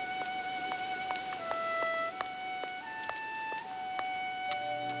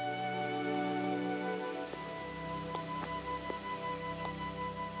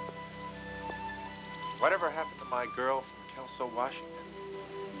 Whatever happened to my girl from Kelso, Washington?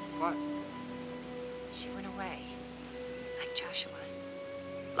 What? She went away. Like Joshua.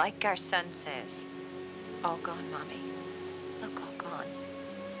 Like our son says. All gone, Mommy. Look, all gone.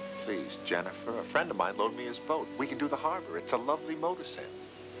 Please, Jennifer, a friend of mine loaned me his boat. We can do the harbor. It's a lovely motor sail.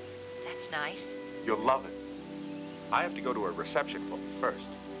 That's nice. You'll love it. I have to go to a reception for me first.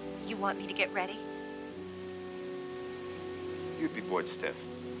 You want me to get ready? You'd be bored stiff.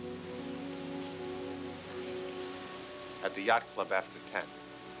 I see. At the yacht club after 10.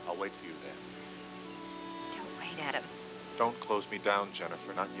 I'll wait for you there. Don't wait, Adam. Don't close me down,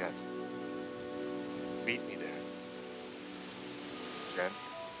 Jennifer. Not yet. Meet me there. Jen?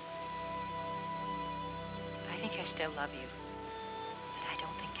 I think I still love you. But I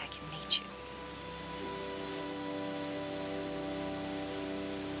don't think I can meet you.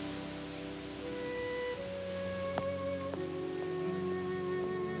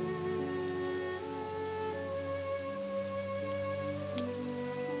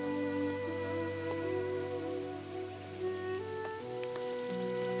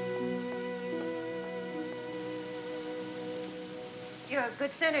 You're a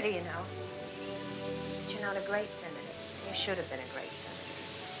good senator, you know. But you're not a great senator. You should have been a great senator.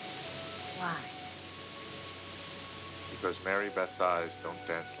 Why? Because Mary Beth's eyes don't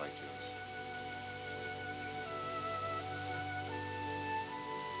dance like yours.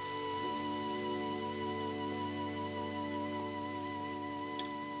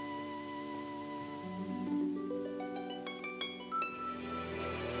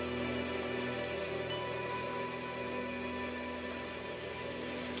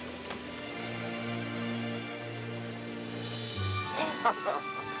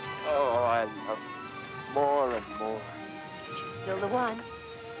 Oh, I love you more and more. Is you still the one?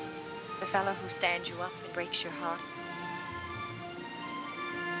 The fellow who stands you up and breaks your heart?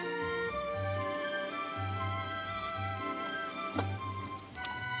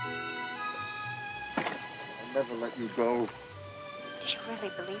 I'll never let you go. Do you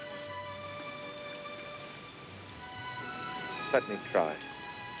really believe me? Let me try.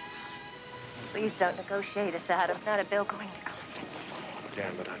 Please don't negotiate us out of not a bill going to conference.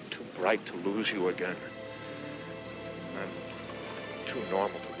 Damn it, I'm too bright to lose you again. I'm too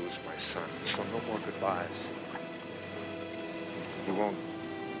normal to lose my son, so no more goodbyes. You won't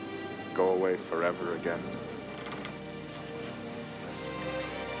go away forever again.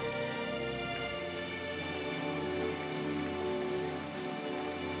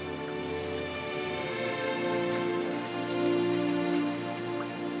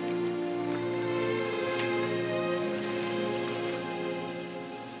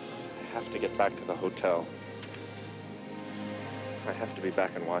 have to get back to the hotel. I have to be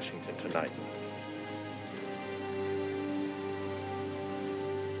back in Washington tonight.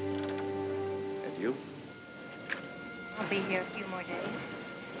 And you? I'll be here a few more days.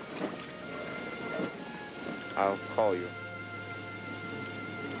 I'll call you.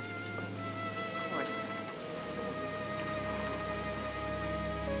 Of course.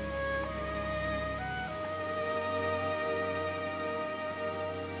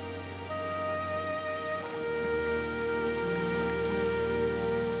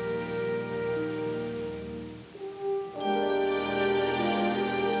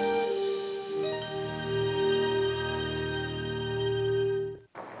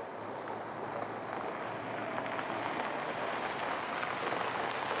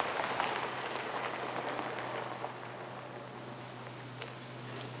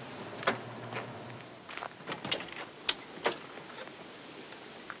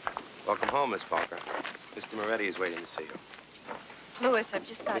 Welcome home, Miss Parker. Mr. Moretti is waiting to see you. Louis, I've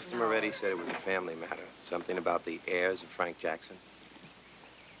just got Mr. Moretti said it was a family matter. Something about the heirs of Frank Jackson.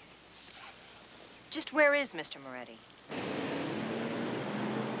 Just where is Mr. Moretti?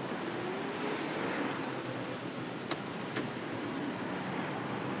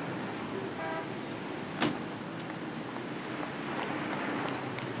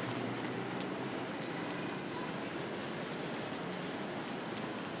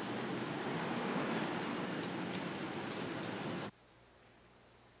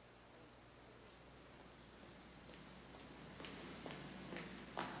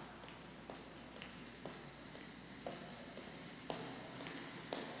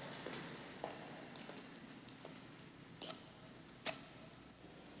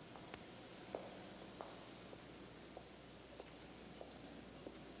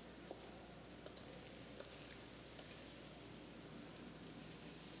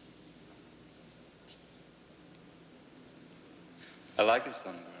 I like your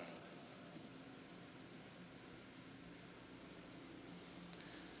son, girl.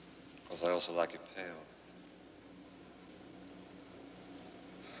 Of course, I also like you pale.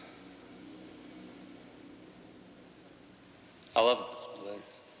 I love this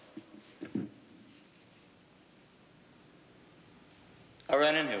place. I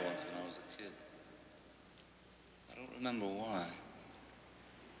ran in here once when I was a kid. I don't remember why.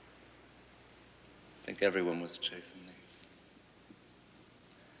 I think everyone was chasing me.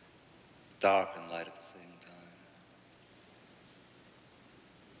 Dark and light at the same time.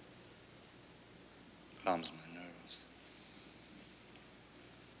 Calms my nerves.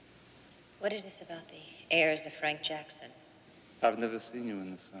 What is this about the heirs of Frank Jackson? I've never seen you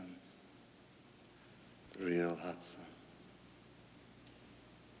in the sun. The real hot sun.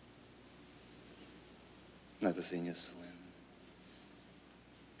 Never seen you swim.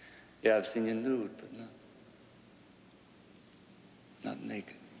 Yeah, I've seen you nude, but not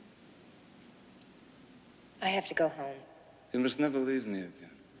naked. I have to go home. You must never leave me again.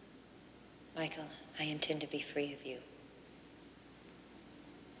 Michael, I intend to be free of you.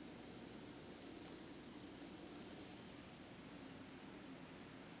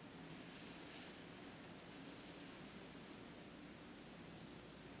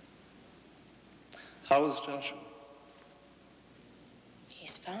 How is Joshua?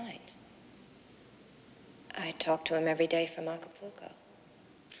 He's fine. I talk to him every day from Acapulco.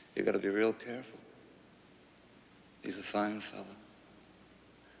 You gotta be real careful. He's a fine fella.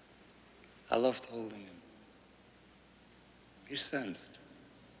 I loved holding him. He sensed,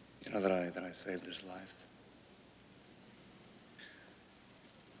 you know, that I saved his life.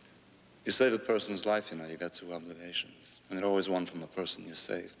 You save a person's life, you know, you got two obligations. And they're always one from the person you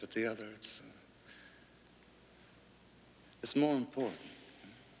saved, but the other, it's more important.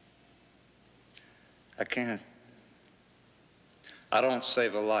 I don't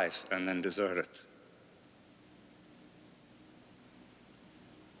save a life and then desert it.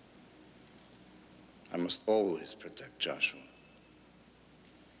 I must always protect Joshua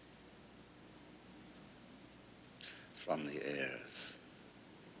from the heirs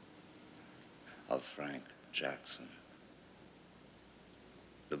of Frank Jackson.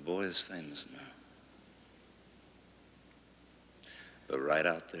 The boy is famous now. But right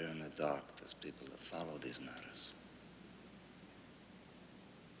out there in the dark, there's people that follow these matters.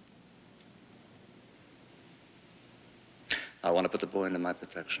 I want to put the boy into my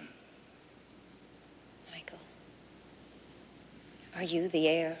protection. Michael, are you the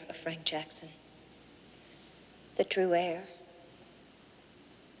heir of Frank Jackson? The true heir?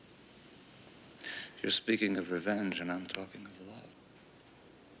 You're speaking of revenge, and I'm talking of love.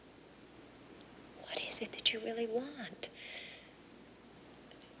 What is it that you really want?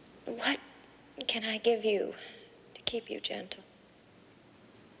 What can I give you to keep you gentle?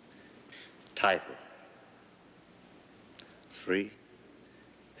 Title. Free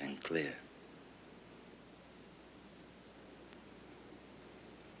and clear.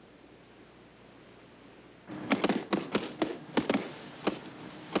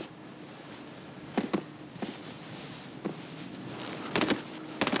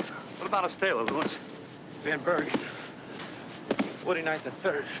 What about us Taylor, Lewis? Van Bergen. 49th and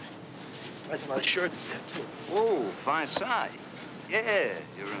 3rd. There's a lot of shirts there, too. Oh, fine side. Yeah,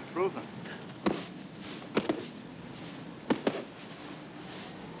 you're improving.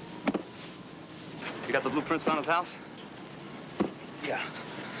 You got the blueprints on his house? Yeah.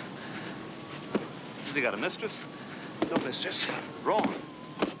 Has he got a mistress? No mistress. Wrong.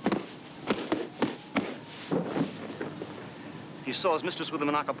 You saw his mistress with him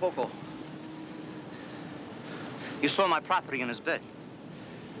in Acapulco. You saw my property in his bed.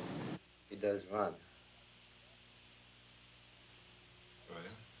 He does run. Really?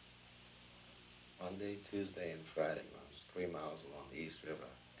 Monday, Tuesday, and Friday runs 3 miles along the East River,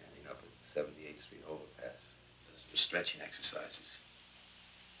 ending up at the 78th Street overpass. Does some stretching exercises.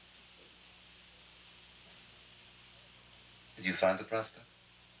 Did you find the prospect?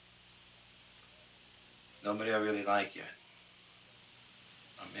 Nobody I really like yet.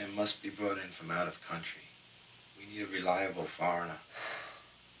 A man must be brought in from out of country. We need a reliable foreigner.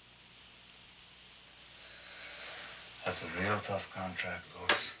 That's a real tough contract,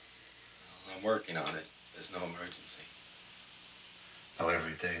 Lewis. Well, I'm working on it. There's no emergency. Oh,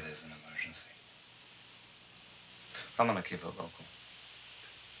 every day there's an emergency. I'm gonna keep it local.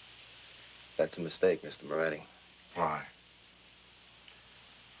 That's a mistake, Mr. Moretti. Why?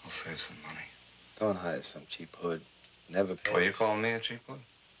 I'll save some money. Don't hire some cheap hood. Never pays. Well, you calling me a cheap one?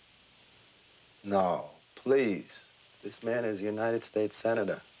 No, please. This man is a United States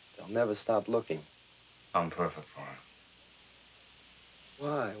Senator. They'll never stop looking. I'm perfect for it.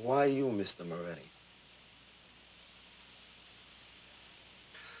 Why? Why you, Mr. Moretti?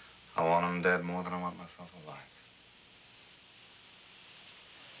 I want him dead more than I want myself alive.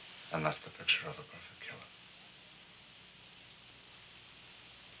 And that's the picture of the perfect killer.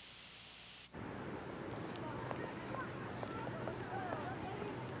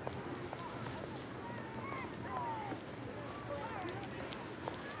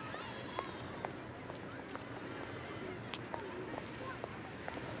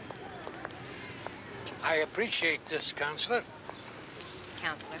 I appreciate this, Counselor.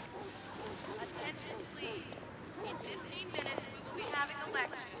 Counselor. Attention, please. In 15 minutes, we will be having a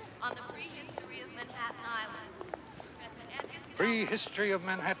lecture on the prehistory of Manhattan Island. Prehistory of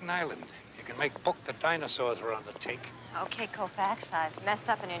Manhattan Island. You can make book the dinosaurs were on the take. Okay, Koufax, I've messed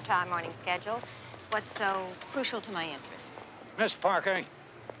up an entire morning schedule. What's so crucial to my interests? Miss Parker,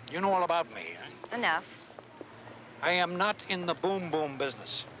 you know all about me, eh? Enough. I am not in the boom-boom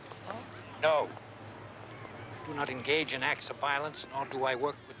business. No. I do not engage in acts of violence, nor do I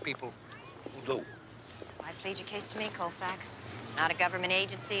work with people who do. Why plead your case to me, Koufax? Not a government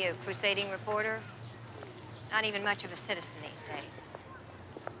agency, a crusading reporter. Not even much of a citizen these days.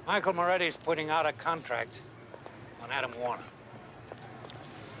 Michael Moretti's putting out a contract on Adam Warner.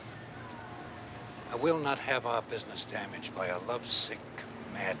 I will not have our business damaged by a lovesick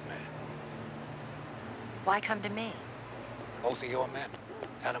madman. Why come to me? Both of your men,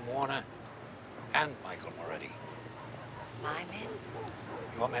 Adam Warner and Michael Moretti. My men?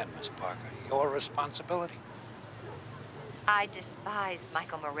 Your men, Miss Parker. Your responsibility. I despised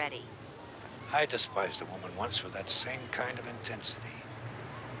Michael Moretti. I despised a woman once with that same kind of intensity.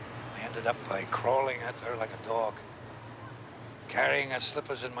 I ended up by crawling at her like a dog, carrying her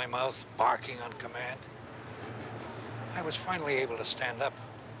slippers in my mouth, barking on command. I was finally able to stand up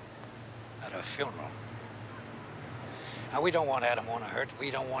at her funeral. Now, we don't want Adam Warner hurt.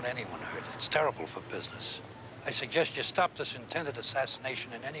 We don't want anyone hurt. It's terrible for business. I suggest you stop this intended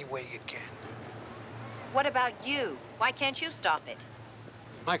assassination in any way you can. What about you? Why can't you stop it?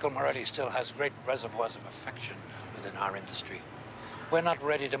 Michael Moretti still has great reservoirs of affection within our industry. We're not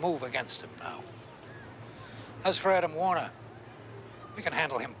ready to move against him now. As for Adam Warner, we can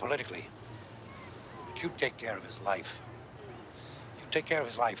handle him politically. But you take care of his life. You take care of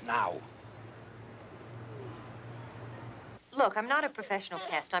his life now. Look, I'm not a professional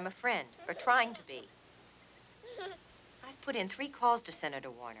pest. I'm a friend, or trying to be. I've put in 3 calls to Senator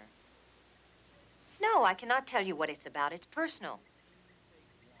Warner. No, I cannot tell you what it's about. It's personal.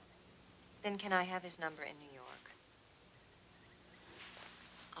 Then can I have his number in New York?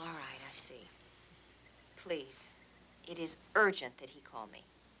 All right, I see. Please, it is urgent that he call me.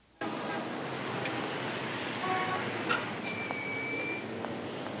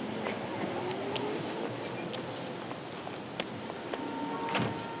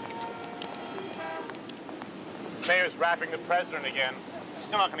 mayor's rapping the president again. He's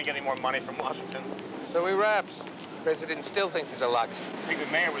still not going to get any more money from Washington. So he raps. The president still thinks he's a lux. I think the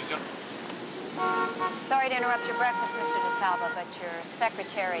mayor was... Sorry to interrupt your breakfast, Mr. DeSalva, but your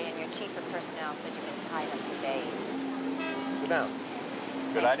secretary and your chief of personnel said you've been tied up for days. Sit down.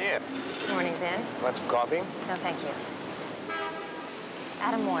 Good idea. Morning, Ben. Want some coffee? No, thank you.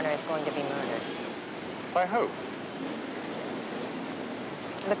 Adam Warner is going to be murdered. By who?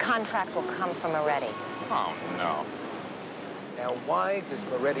 The contract will come from Moretti. Oh, no. Now, why does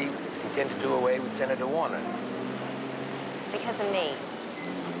Moretti intend to do away with Senator Warner? Because of me.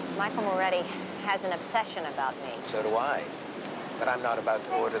 Michael Moretti has an obsession about me. So do I. But I'm not about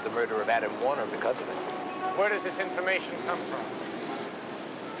to order the murder of Adam Warner because of it. Where does this information come from?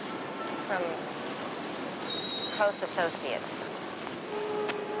 From close associates.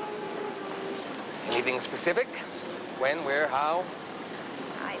 Anything specific? When, where, how?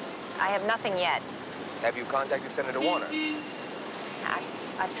 I have nothing yet. Have you contacted Senator Warner?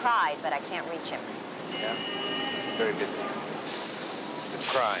 I've tried, but I can't reach him. Yeah? He's very busy. With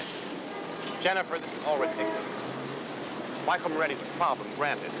crime. Jennifer, this is all ridiculous. Michael Moretti's a problem,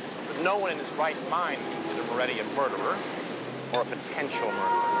 granted, but no one in his right mind would consider Moretti a murderer or a potential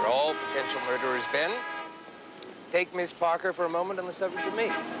murderer. We're all potential murderers, Ben. Take Miss Parker for a moment on the subject of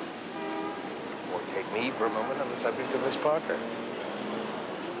me. Or take me for a moment on the subject of Miss Parker.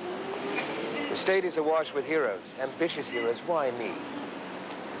 The state is awash with heroes, ambitious heroes. Why me?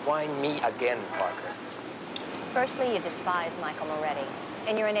 Why me again, Parker? Firstly, you despise Michael Moretti,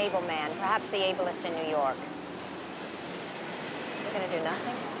 and you're an able man, perhaps the ablest in New York. You're gonna do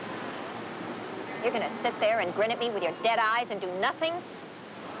nothing? You're gonna sit there and grin at me with your dead eyes and do nothing?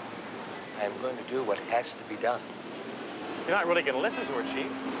 I am going to do what has to be done. You're not really gonna listen to her,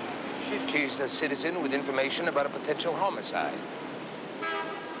 Chief. She's a citizen with information about a potential homicide.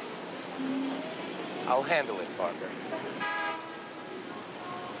 I'll handle it, Parker.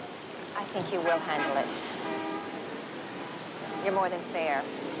 I think you will handle it. You're more than fair.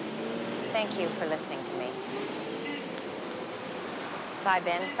 Thank you for listening to me. Bye,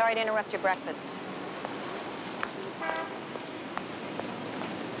 Ben. Sorry to interrupt your breakfast.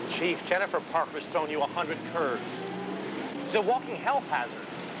 Chief, Jennifer Parker's thrown you 100 curves. She's a walking health hazard.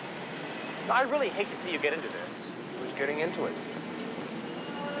 I really hate to see you get into this. Who's getting into it?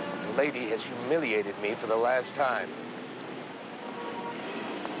 The lady has humiliated me for the last time.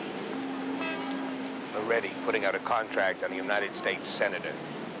 Moretti putting out a contract on a United States senator.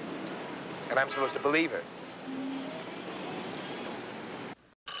 And I'm supposed to believe her.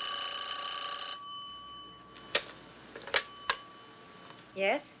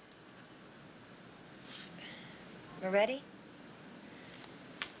 Yes? Moretti?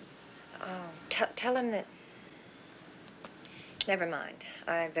 Oh, tell him that... Never mind.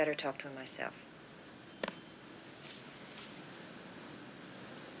 I'd better talk to him myself.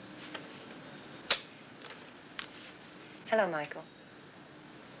 Hello, Michael.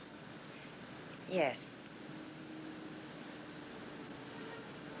 Yes.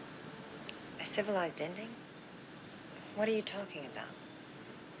 A civilized ending? What are you talking about?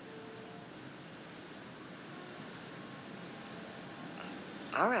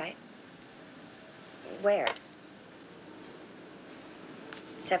 All right. Where?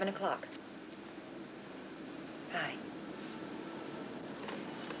 7 o'clock. Bye.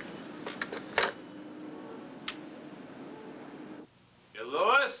 You,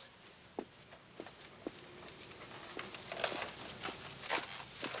 Louis?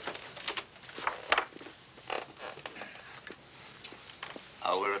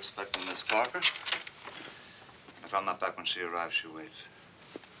 We're expecting Miss Parker. If I'm not back when she arrives, she waits.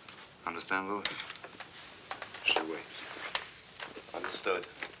 Understand, Louis? She waits. Understood.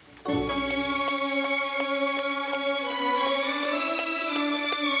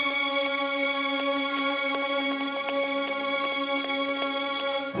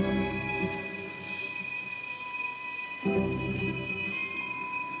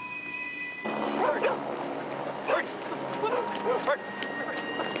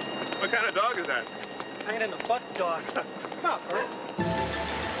 What kind of dog is that? Hanging in the butt dog. Come on, Bert.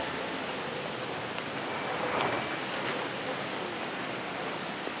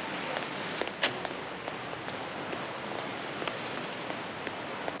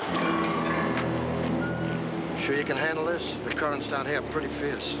 Sure you can handle this? The currents down here are pretty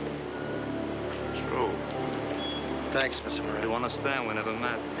fierce. True. Thanks, Mr. Moretti. You understand, we never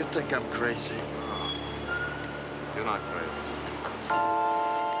met. You think I'm crazy? Oh. You're not crazy.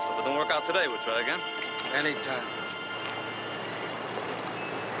 So if it don't work out today, we'll try again. Anytime.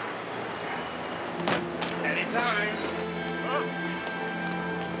 Anytime.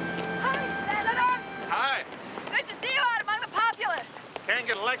 Hi, Senator. Hi. Good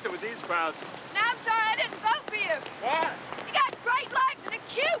can't get elected with these crowds. Now I'm sorry I didn't vote for you. Why? You got great legs and a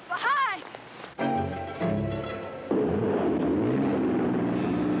cute behind.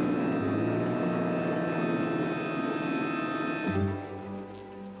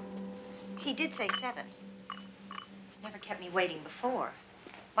 He did say 7. He's never kept me waiting before.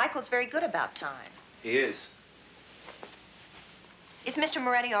 Michael's very good about time. He is. Is Mr.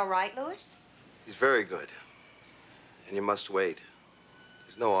 Moretti all right, Louis? He's very good. And you must wait.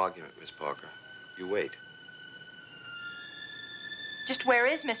 There's no argument, Miss Parker. You wait. Just where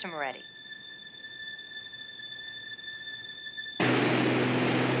is Mr. Moretti?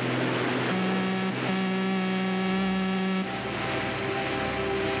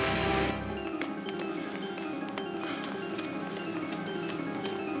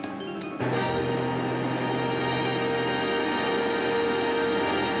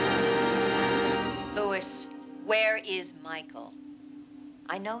 Louis, where is Michael?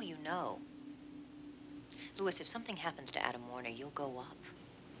 I know you know. Louis, if something happens to Adam Warner, you'll go up.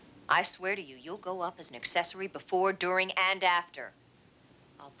 I swear to you, you'll go up as an accessory before, during, and after.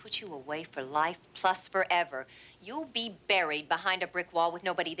 I'll put you away for life plus forever. You'll be buried behind a brick wall with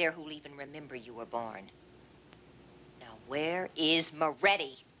nobody there who'll even remember you were born. Now, where is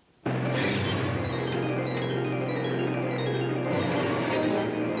Moretti?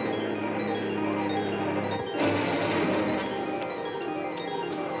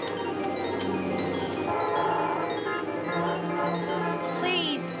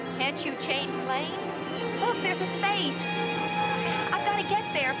 Can't you change lanes? Look, there's a space. I've got to get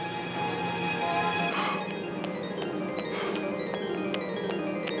there.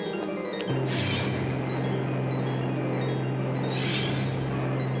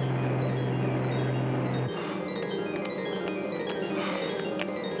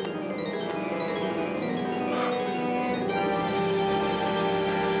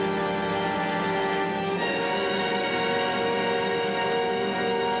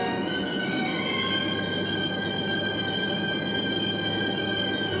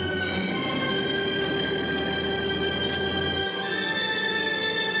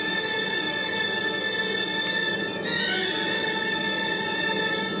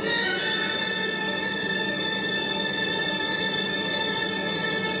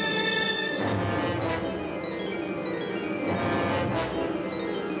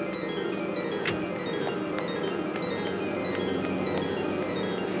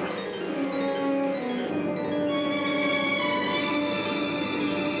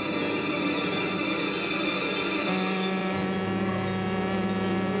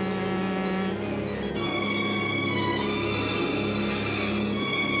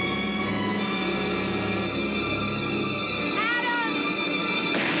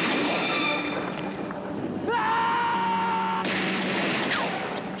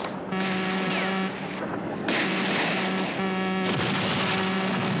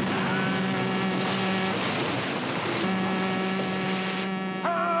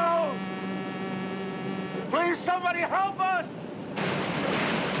 Somebody help us!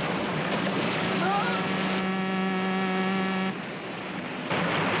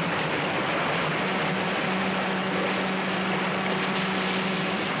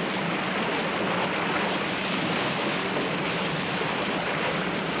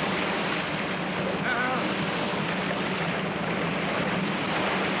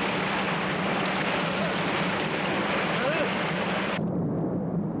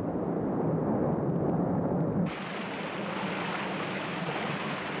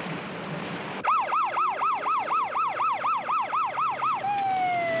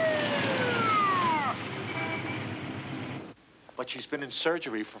 But she's been in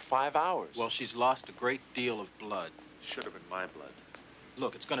surgery for 5 hours. Well, she's lost a great deal of blood. Should have been my blood.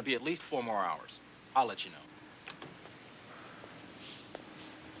 Look, it's going to be at least 4 more hours. I'll let you know.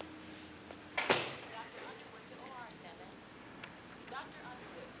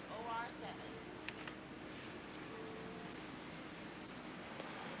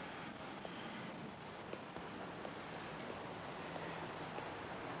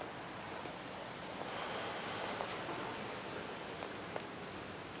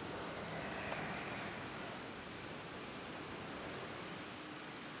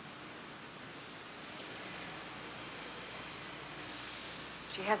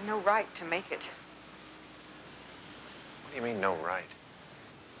 She has no right to make it. What do you mean, no right?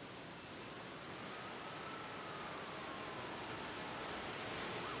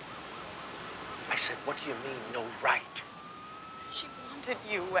 I said, what do you mean, no right? She wanted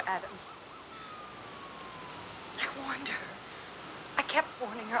you, Adam. I warned her. I kept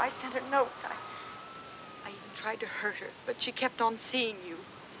warning her. I sent her notes. I even tried to hurt her, but she kept on seeing you.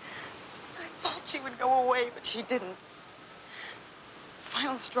 I thought she would go away, but she didn't. The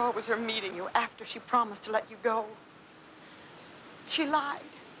final straw was her meeting you after she promised to let you go. She lied.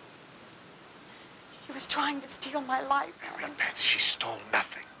 She was trying to steal my life, Adam. Beth, she stole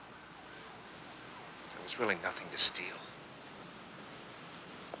nothing. There was really nothing to steal.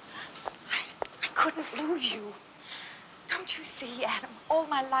 I couldn't lose you. Don't you see, Adam? All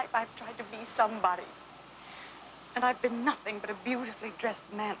my life I've tried to be somebody. And I've been nothing but a beautifully dressed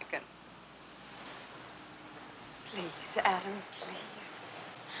mannequin. Please, Adam, please.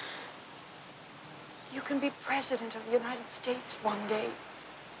 You can be president of the United States one day.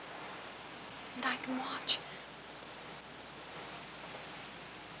 And I can watch.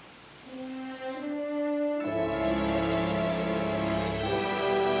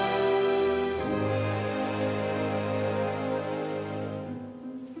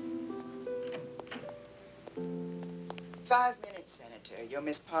 5 minutes, Senator. You're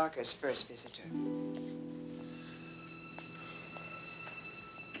Miss Parker's first visitor.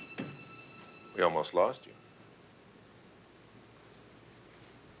 We almost lost you.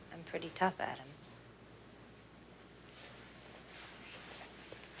 I'm pretty tough, Adam.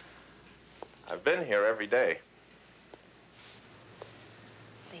 I've been here every day.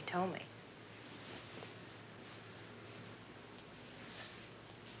 They told me.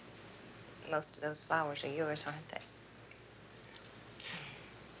 Most of those flowers are yours, aren't they?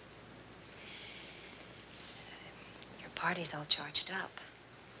 Your party's all charged up.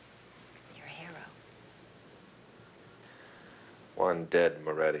 You're a hero. One dead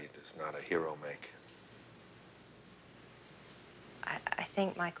Moretti does not a hero make. I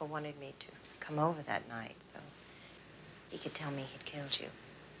think Michael wanted me to come over that night so he could tell me he'd killed you.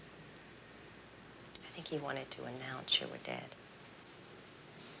 I think he wanted to announce you were dead.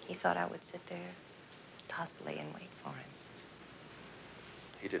 He thought I would sit there docilely and wait for him.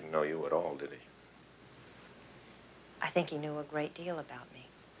 He didn't know you at all, did he? I think he knew a great deal about me.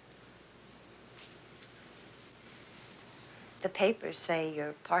 The papers say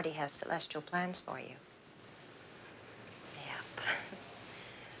your party has celestial plans for you. Yep.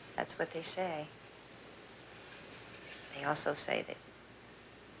 That's what they say. They also say that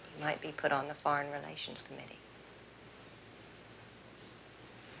you might be put on the Foreign Relations Committee.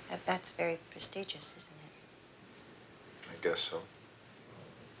 That's very prestigious, isn't it? I guess so.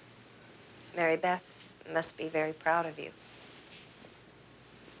 Mary Beth must be very proud of you.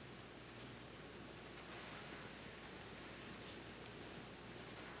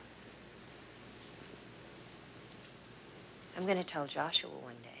 I'm going to tell Joshua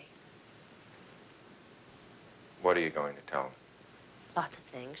one day. What are you going to tell him? Lots of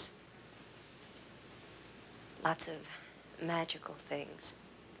things. Lots of magical things.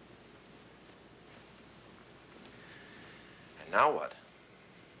 And now what?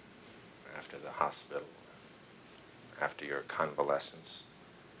 After the hospital, after your convalescence,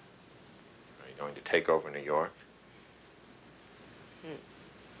 are you going to take over New York?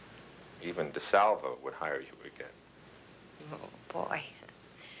 Even DeSalvo would hire you again. Oh, boy.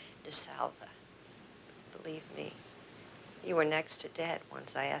 DeSalva. Believe me, you were next to dead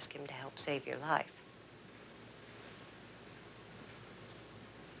once I asked him to help save your life.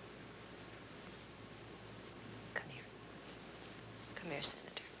 Come here. Come here, Senator.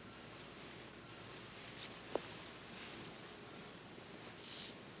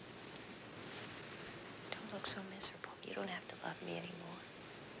 Don't look so miserable. You don't have to love me anymore.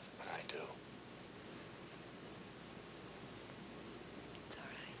 But I do. It's all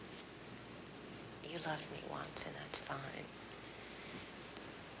right. You loved me once, and that's fine.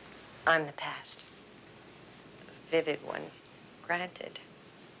 I'm the past. A vivid one, granted.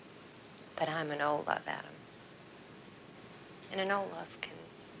 But I'm an old love, Adam. And an old love can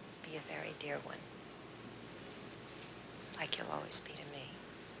be a very dear one. Like you'll always be to me.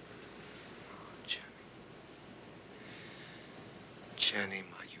 Oh, Jenny. Jenny,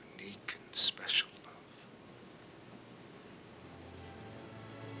 my unique and special love.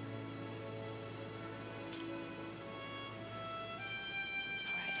 It's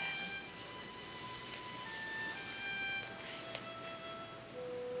all right, Adam. It's all right.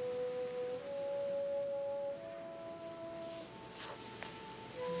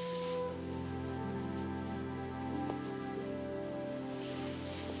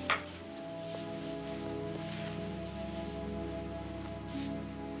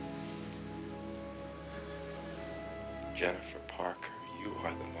 Jennifer Parker, you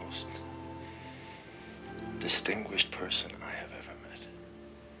are the most distinguished person I have ever met.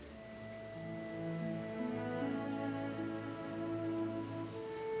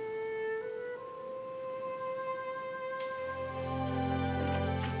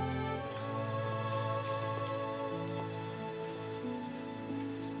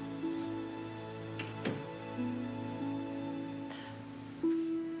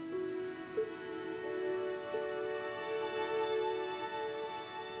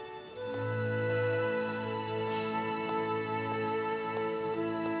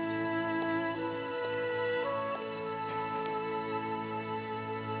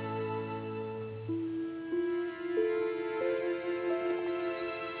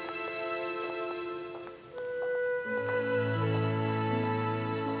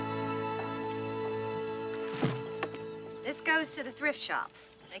 goes to the thrift shop.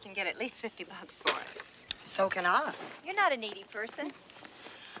 They can get at least 50 bucks for it. So can I. You're not a needy person.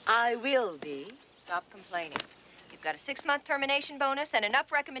 I will be. Stop complaining. You've got a 6-month termination bonus and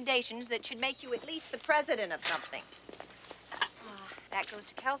enough recommendations that should make you at least the president of something. That goes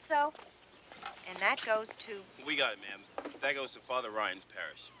to Kelso, and that goes to... We got it, ma'am. That goes to Father Ryan's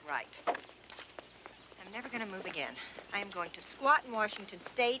parish. Right. I'm never going to move again. I am going to squat in Washington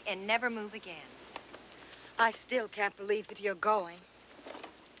State and never move again. I still can't believe that you're going.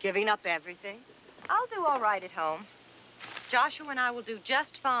 Giving up everything. I'll do all right at home. Joshua and I will do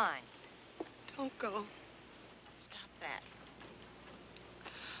just fine. Don't go. Stop that.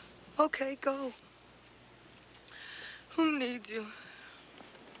 Okay, go. Who needs you?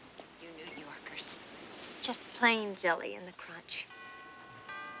 You New Yorkers. Just plain jelly in the crunch.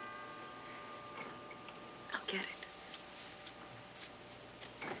 I'll get it.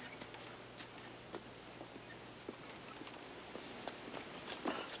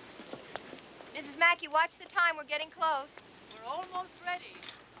 Mrs. Mackey, watch the time. We're getting close. We're almost ready.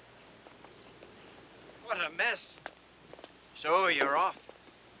 What a mess. So, you're off.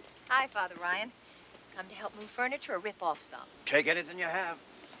 Hi, Father Ryan. Come to help move furniture or rip off some? Take anything you have.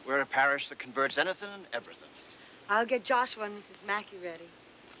 We're a parish that converts anything and everything. I'll get Joshua and Mrs. Mackey ready.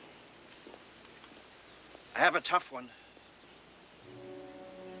 I have a tough one.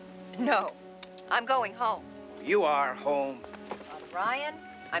 No. I'm going home. You are home. Father Ryan,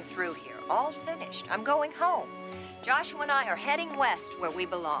 I'm through here. All finished. I'm going home. Joshua and I are heading west where we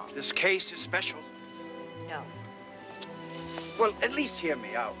belong. This case is special. No. Well, at least hear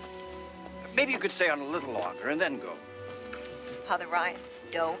me out. Maybe you could stay on a little longer and then go. Father Ryan,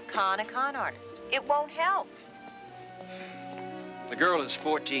 don't con a con artist. It won't help. The girl is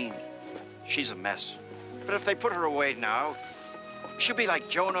 14. She's a mess. But if they put her away now, she'll be like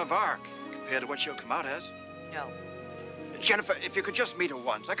Joan of Arc compared to what she'll come out as. No. Jennifer, if you could just meet her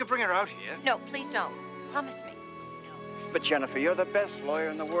once, I could bring her out here. No, please don't. Promise me. But Jennifer, you're the best lawyer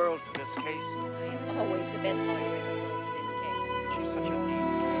in the world for this case. I am always the best lawyer in the world for this case. She's such a